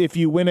is if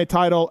you win a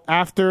title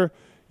after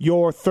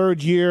your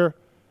third year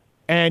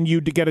and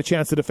you get a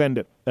chance to defend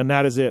it. And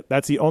that is it.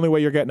 That's the only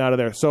way you're getting out of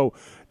there. So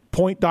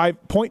point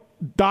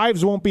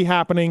dives won't be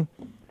happening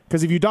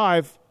because if you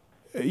dive,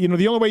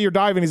 the only way you're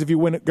diving is if you're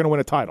going to win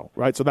a title,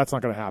 right? So that's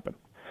not going to happen.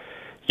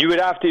 You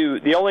would have to.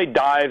 The only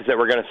dives that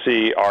we're going to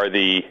see are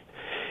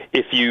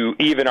if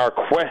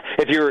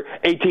you're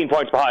 18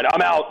 points behind.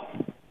 I'm out.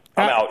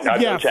 I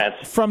have no chance.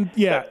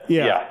 Yep.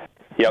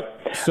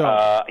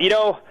 So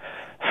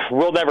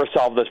we'll never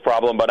solve this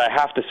problem, but I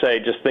have to say,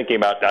 just thinking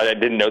about, I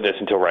didn't know this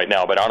until right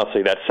now, but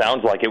honestly, that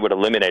sounds like it would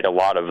eliminate a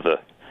lot of the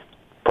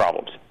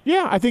problems.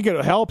 Yeah, I think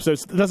it helps.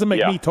 It doesn't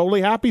make me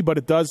totally happy, but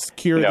it does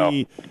cure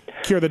the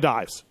cure the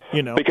dives,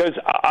 you know. Because,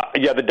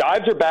 the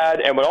dives are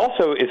bad, and what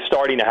also is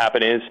starting to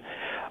happen is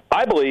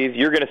I believe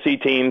you're going to see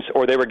teams,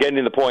 or they were getting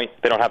to the point,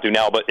 they don't have to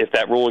now, but if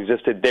that rule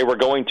existed, they were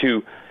going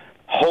to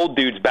hold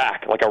dudes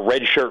back, like a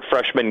redshirt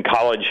freshman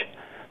college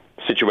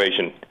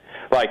situation.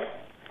 Like,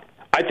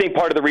 I think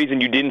part of the reason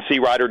you didn't see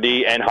Ryder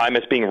D and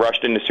Hymas being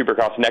rushed into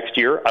Supercross next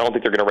year, I don't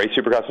think they're going to race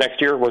Supercross next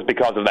year, was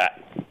because of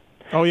that.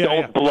 Oh, yeah.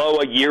 Don't blow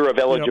a year of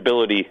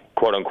eligibility,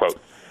 quote unquote.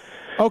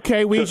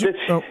 Okay, this gets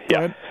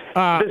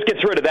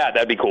rid of that.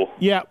 That'd be cool.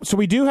 Yeah, so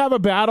we do have a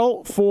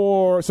battle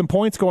for some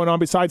points going on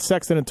besides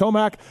Sexton and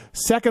Tomac.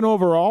 Second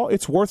overall,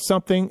 it's worth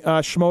something.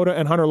 Shimoda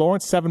and Hunter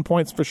Lawrence, 7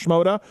 points for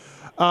Shimoda.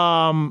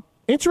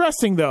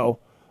 Interesting, though,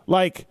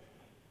 like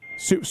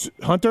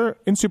Hunter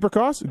in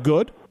Supercross,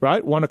 good,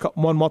 right? Won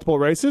multiple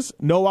races.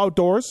 No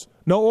outdoors,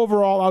 no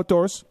overall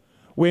outdoors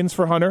wins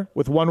for Hunter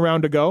with 1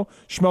 round to go.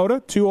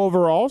 Shimoda, 2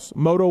 overalls.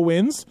 Moto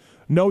wins.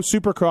 No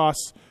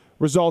Supercross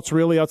results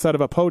really outside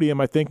of a podium,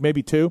 I think,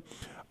 maybe 2.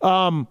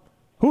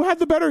 Who had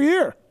the better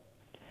year?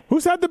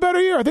 Who's had the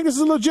better year? I think this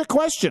is a legit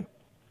question.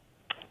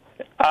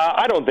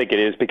 I don't think it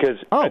is because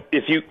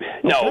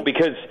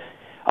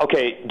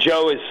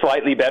Joe is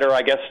slightly better,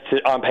 I guess,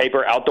 on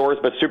paper outdoors,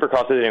 but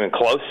Supercross isn't even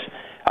close.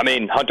 I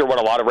mean, Hunter won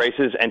a lot of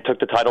races and took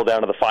the title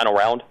down to the final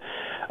round.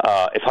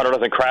 If Hunter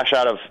doesn't crash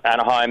out of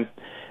Anaheim,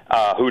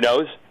 who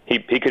knows? He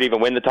could even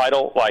win the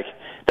title. Like,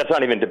 that's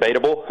not even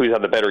debatable who's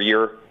had the better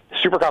year.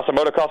 Supercross and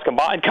motocross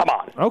combined? Come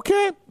on.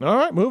 Okay. All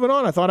right, moving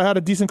on. I thought I had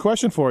a decent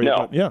question for you. No.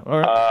 But yeah, all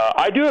right.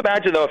 I do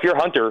imagine, though, if you're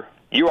Hunter,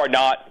 you are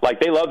not, like,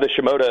 they love the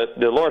Shimoda.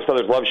 The Lawrence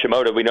brothers love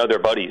Shimoda. We know they're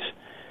buddies.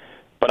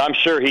 But I'm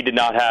sure he did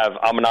not have,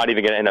 I'm not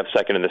even going to end up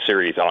second in the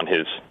series on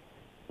his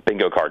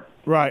bingo card.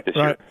 Right, this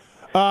right.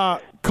 year.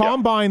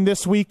 Combine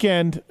this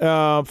weekend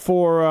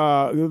for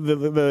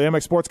the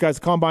MX Sports guys.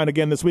 Combine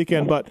again this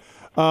weekend. But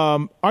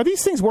are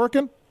these things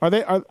working? Are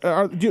they?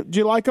 Do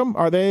you like them?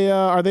 Are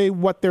they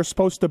what they're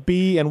supposed to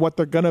be and what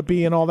they're going to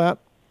be and all that?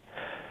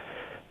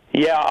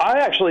 Yeah, I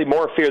actually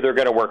more fear they're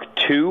going to work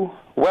too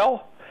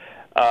well.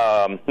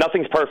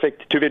 Nothing's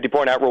perfect.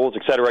 250-point out rules,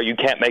 etc. You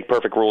can't make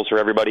perfect rules for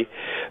everybody.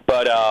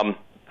 But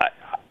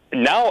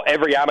now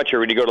every amateur,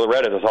 when you go to the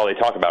Reddit, that's all they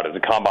talk about is the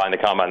combine,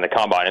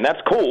 and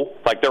that's cool.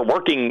 Like, they're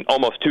working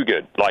almost too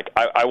good. Like,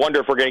 I wonder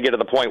if we're going to get to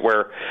the point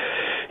where,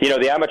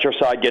 the amateur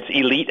side gets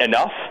elite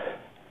enough,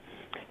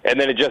 and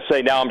then it just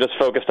say, now I'm just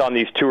focused on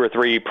these 2 or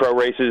 3 pro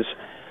races.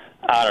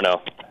 I don't know.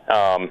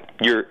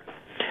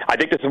 I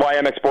think this is why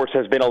MX Sports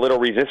has been a little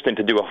resistant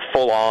to do a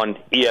full-on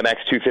EMX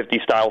 250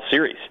 style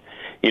series.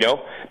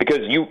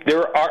 Because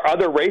there are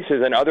other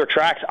races and other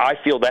tracks I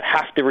feel that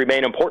have to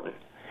remain important.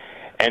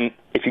 And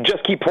if you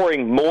just keep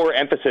pouring more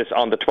emphasis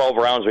on the 12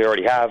 rounds we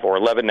already have, or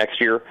 11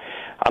 next year,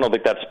 I don't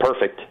think that's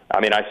perfect.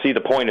 I mean, I see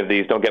the point of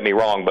these, don't get me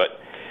wrong,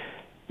 but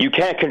you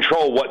can't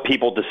control what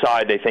people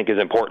decide they think is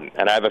important.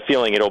 And I have a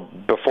feeling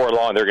before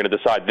long, they're going to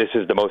decide this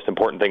is the most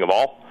important thing of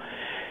all.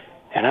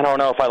 And I don't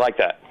know if I like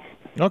that.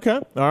 Okay.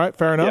 All right.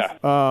 Fair enough.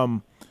 Yeah.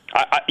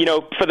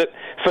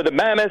 For the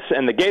Mammoths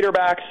and the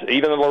Gatorbacks,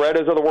 even the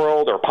Lorettas of the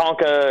world, or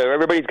Ponca,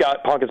 everybody's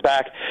got Ponca's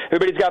back.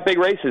 Everybody's got big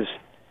races.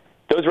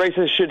 Those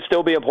races should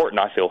still be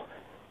important, I feel.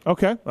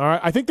 Okay. All right.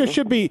 I think there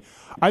should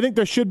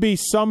be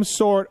some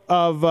sort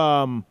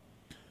of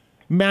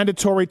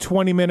mandatory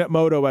 20-minute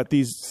moto at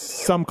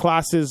some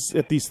classes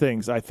at these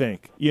things, I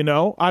think.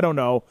 I don't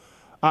know.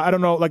 I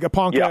don't know, like a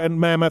Ponca and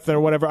Mammoth or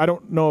whatever. I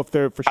don't know if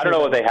they're for sure. I don't know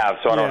what they have,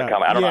 so I don't want to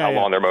comment. I don't know how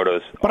long their motos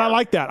But are. I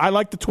like that. I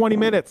like the 20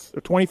 minutes or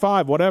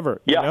 25,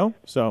 whatever.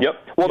 So. Yep.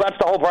 Well, that's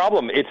the whole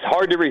problem. It's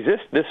hard to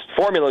resist. This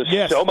formula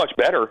is so much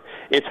better.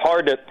 It's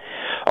hard to.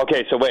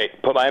 Okay, so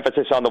wait. Put my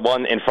emphasis on the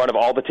one in front of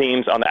all the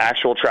teams on the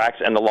actual tracks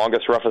and the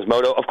longest, roughest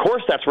moto. Of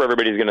course, that's where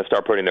everybody's going to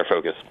start putting their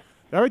focus.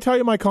 Did I ever tell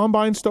you my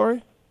combine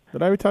story?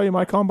 No.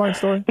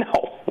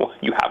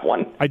 You have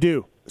one? I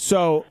do.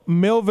 So,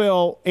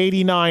 Millville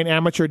 89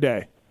 amateur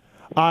day.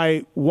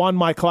 I won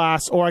my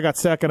class, or I got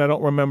second, I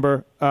don't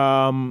remember.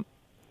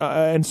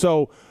 And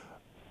so,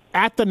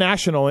 at the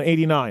National in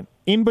 89,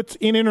 in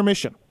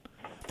intermission,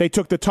 they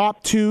took the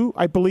top 2,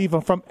 I believe,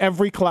 from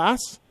every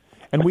class,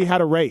 and we had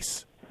a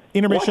race.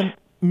 Intermission,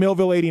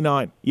 Millville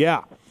 89.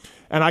 Yeah.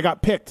 And I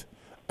got picked.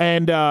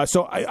 And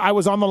so I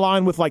was on the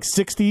line with like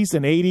 60s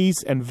and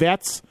 80s and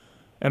vets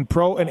and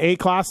pro and A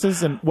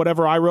classes and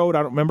whatever I rode, I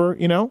don't remember,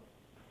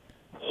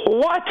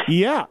 What?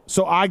 Yeah.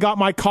 So I got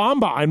my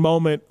combine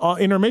moment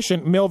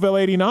intermission, Millville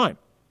 89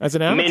 as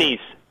an amateur.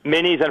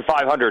 Minis and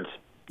 500s.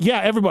 Yeah,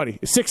 everybody.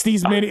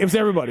 60s, mini. It was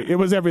everybody. It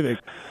was everything.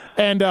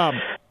 And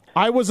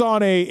I was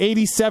on a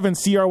 87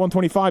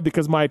 CR125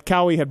 because my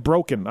Cowie had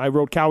broken. I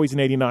rode Cowies in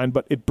 89,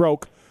 but it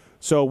broke.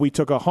 So we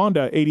took a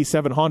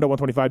 87 Honda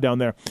 125 down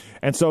there.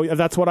 And so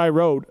that's what I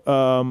rode.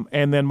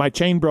 And then my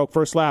chain broke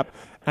first lap.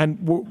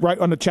 And right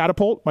on the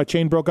Catapult, my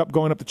chain broke up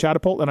going up the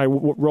Catapult, and I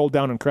rolled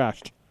down and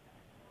crashed.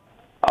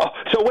 Oh,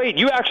 so wait,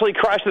 you actually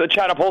crashed at the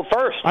Catapult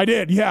first? I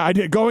did, yeah, I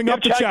did. Going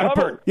up the Catapult.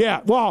 Covered.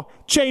 Yeah, well,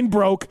 chain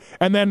broke,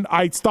 and then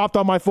I stopped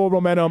on my full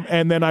momentum,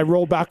 and then I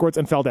rolled backwards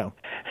and fell down.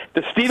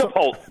 The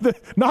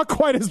Steedapult. Not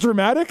quite as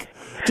dramatic,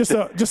 just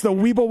a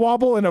weeble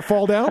wobble and a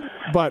fall down,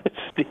 but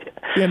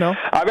You know.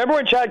 I remember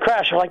when Chad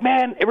crashed. I'm like,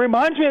 man, it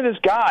reminds me of this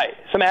guy,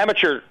 some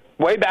amateur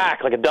way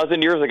back, like a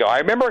dozen years ago. I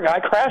remember a guy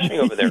crashing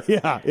over there.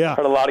 yeah.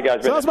 Heard a lot of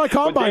guys. So that's my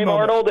combine With Dave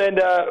moment. Arnold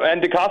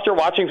and DeCoster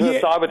watching from the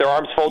side with their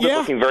arms folded,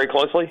 looking very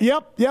closely.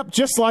 Yep.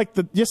 Just like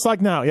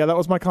now. Yeah, that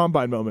was my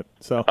combine moment.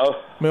 So,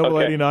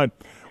 Millville 89.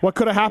 What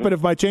could have happened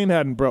if my chain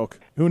hadn't broke?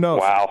 Who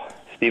knows? Wow.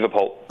 Steve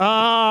Polt.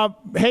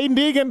 Hayden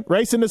Deegan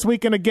racing this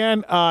weekend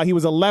again. He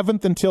was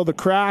 11th until the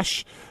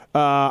crash.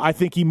 I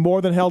think he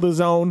more than held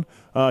his own.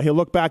 He'll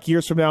look back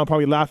years from now and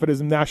probably laugh at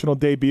his national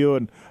debut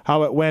and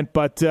how it went.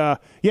 But,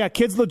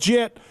 kid's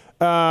legit.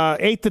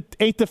 8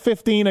 to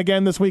 15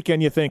 again this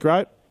weekend, you think,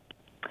 right?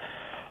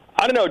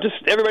 I don't know. Just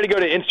everybody go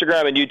to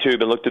Instagram and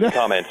YouTube and look through the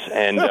comments,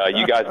 and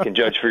you guys can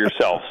judge for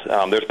yourselves.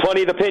 There's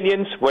plenty of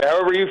opinions.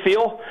 However you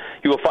feel,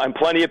 you will find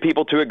plenty of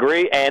people to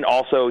agree and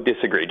also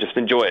disagree. Just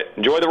enjoy it.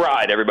 Enjoy the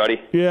ride,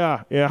 everybody.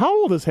 Yeah.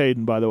 How old is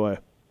Hayden, by the way?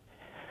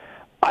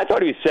 I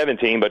thought he was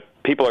 17, but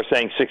people are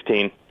saying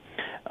 16.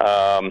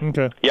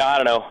 Okay. Yeah, I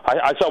don't know.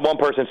 I saw one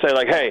person say,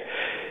 like, hey,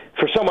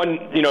 for someone,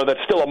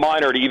 that's still a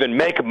minor to even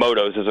make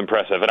motos is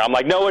impressive. And I'm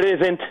like, no, it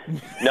isn't.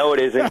 No, it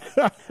isn't.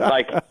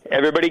 Like,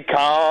 everybody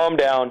calm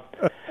down.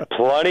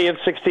 Plenty of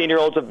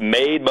 16-year-olds have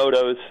made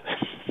motos.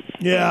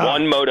 Yeah.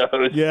 Won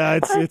motos. Yeah,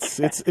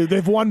 it's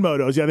they've won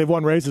motos. Yeah, they've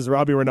won races.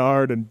 Robbie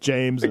Renard and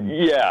James. And,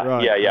 yeah.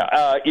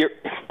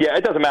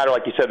 It doesn't matter,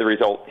 like you said, the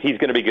result. He's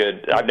going to be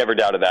good. I've never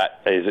doubted that,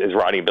 his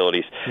riding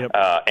abilities. Yep.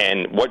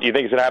 And what do you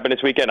think is going to happen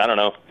this weekend? I don't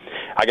know.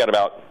 I got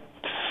about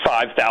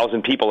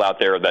 5,000 people out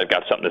there that have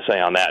got something to say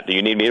on that. Do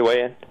you need me to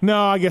weigh in?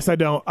 No, I guess I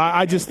don't.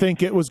 I just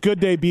think it was good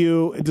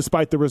debut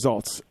despite the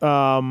results.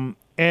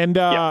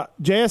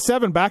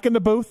 JS7 back in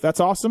the booth. That's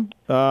awesome.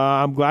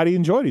 I'm glad he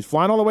enjoyed it. He's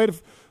flying all the way to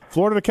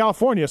Florida to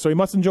California, so he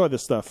must enjoy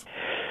this stuff.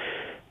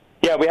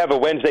 Yeah, we have a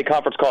Wednesday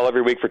conference call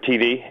every week for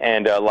TV,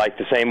 and like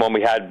the same one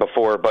we had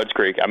before Budds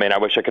Creek. I mean, I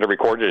wish I could have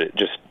recorded it.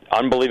 Just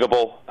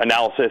unbelievable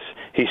analysis.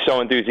 He's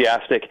so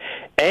enthusiastic.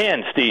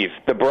 And, Steve,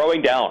 the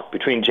broing down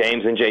between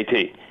James and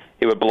JT,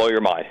 it would blow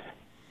your mind.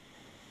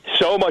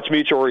 So much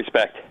mutual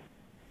respect.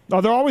 Oh,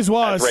 there always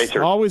was.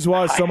 Always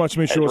was so much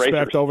mutual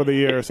respect over the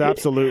years.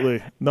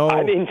 Absolutely. No.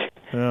 I mean,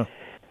 yeah.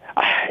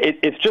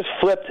 It's just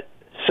flipped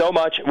so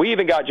much. We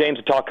even got James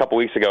to talk a couple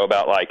weeks ago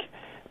about, like,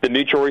 the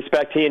mutual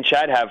respect he and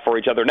Chad have for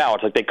each other now.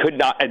 It's like they could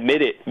not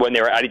admit it when they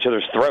were at each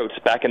other's throats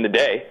back in the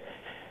day.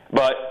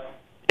 But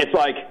it's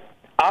like,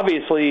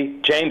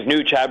 obviously, James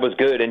knew Chad was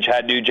good and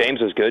Chad knew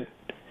James was good,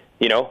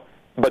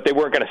 but they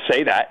weren't going to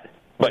say that.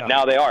 But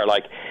now they are.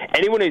 Like,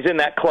 anyone who's in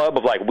that club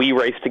of, like, we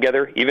race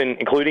together, even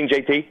including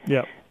JT,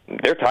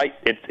 they're tight.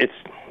 It's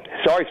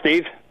sorry,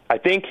 Steve. I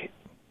think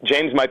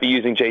James might be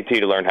using JT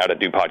to learn how to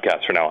do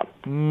podcasts from now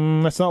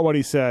on. That's not what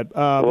he said.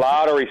 A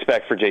lot of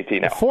respect for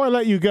JT now. Before I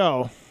let you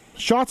go,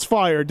 shots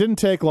fired. Didn't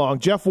take long.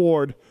 Jeff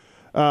Ward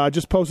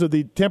just posted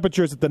the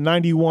temperatures at the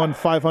 91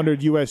 500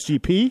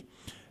 USGP.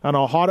 I don't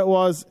know how hot it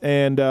was,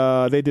 and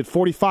they did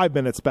 45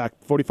 minutes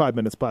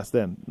past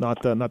then,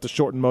 not the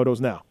shortened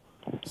motos now.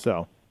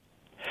 So,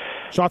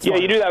 shots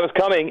fired. You knew that was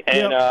coming,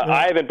 and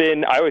I haven't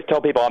been. I always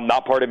tell people I'm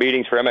not part of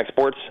meetings for MX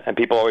Sports, and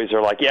people always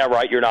are like, "Yeah,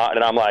 right, you're not,"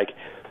 and I'm like,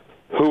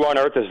 "Who on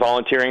earth is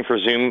volunteering for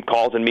Zoom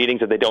calls and meetings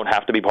that they don't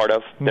have to be part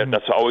of?" Mm-hmm.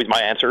 That's always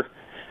my answer.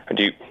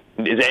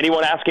 Is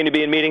anyone asking to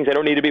be in meetings they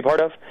don't need to be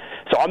part of?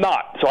 So I'm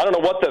not. So I don't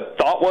know what the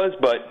thought was,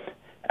 but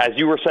as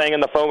you were saying on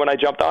the phone when I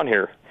jumped on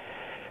here,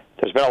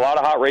 there's been a lot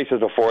of hot races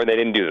before, and they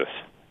didn't do this.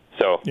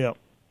 So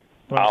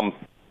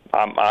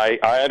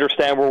I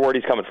understand where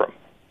Wardy's coming from.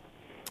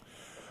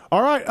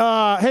 All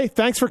right. Hey,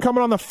 thanks for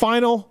coming on the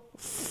final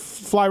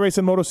Fly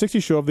Racing Moto 60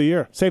 show of the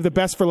year. Save the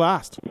best for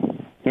last.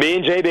 Me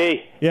and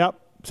JB. Yep.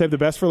 Save the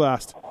best for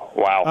last.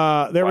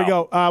 Wow. There we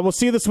go. We'll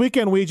see you this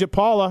weekend, Weege, at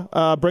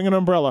Paula. Bring an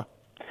umbrella.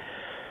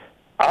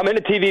 I'm in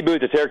a TV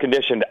booth. It's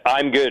air-conditioned.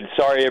 I'm good.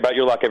 Sorry about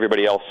your luck,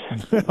 everybody else.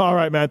 All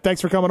right, man.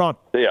 Thanks for coming on.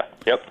 See ya.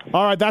 Yep.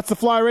 All right, that's the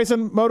Fly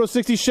Racing Moto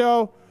 60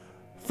 show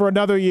for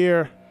another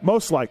year,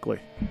 most likely.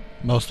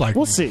 Most likely.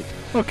 We'll see.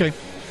 Okay.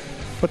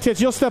 But, Tits,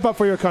 you'll step up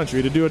for your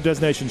country to do a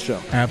destination show.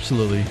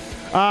 Absolutely.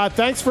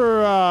 Thanks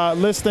for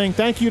listening.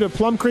 Thank you to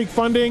Plum Creek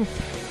Funding,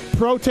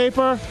 Pro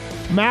Taper,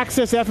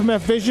 Maxis, FMF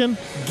Vision,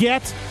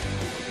 Get,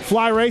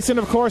 Fly Racing,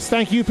 of course.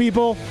 Thank you,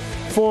 people,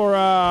 for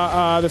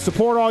the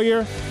support all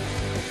year.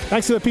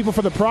 Thanks to the people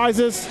for the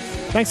prizes.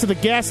 Thanks to the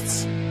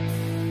guests.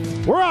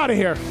 We're out of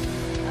here.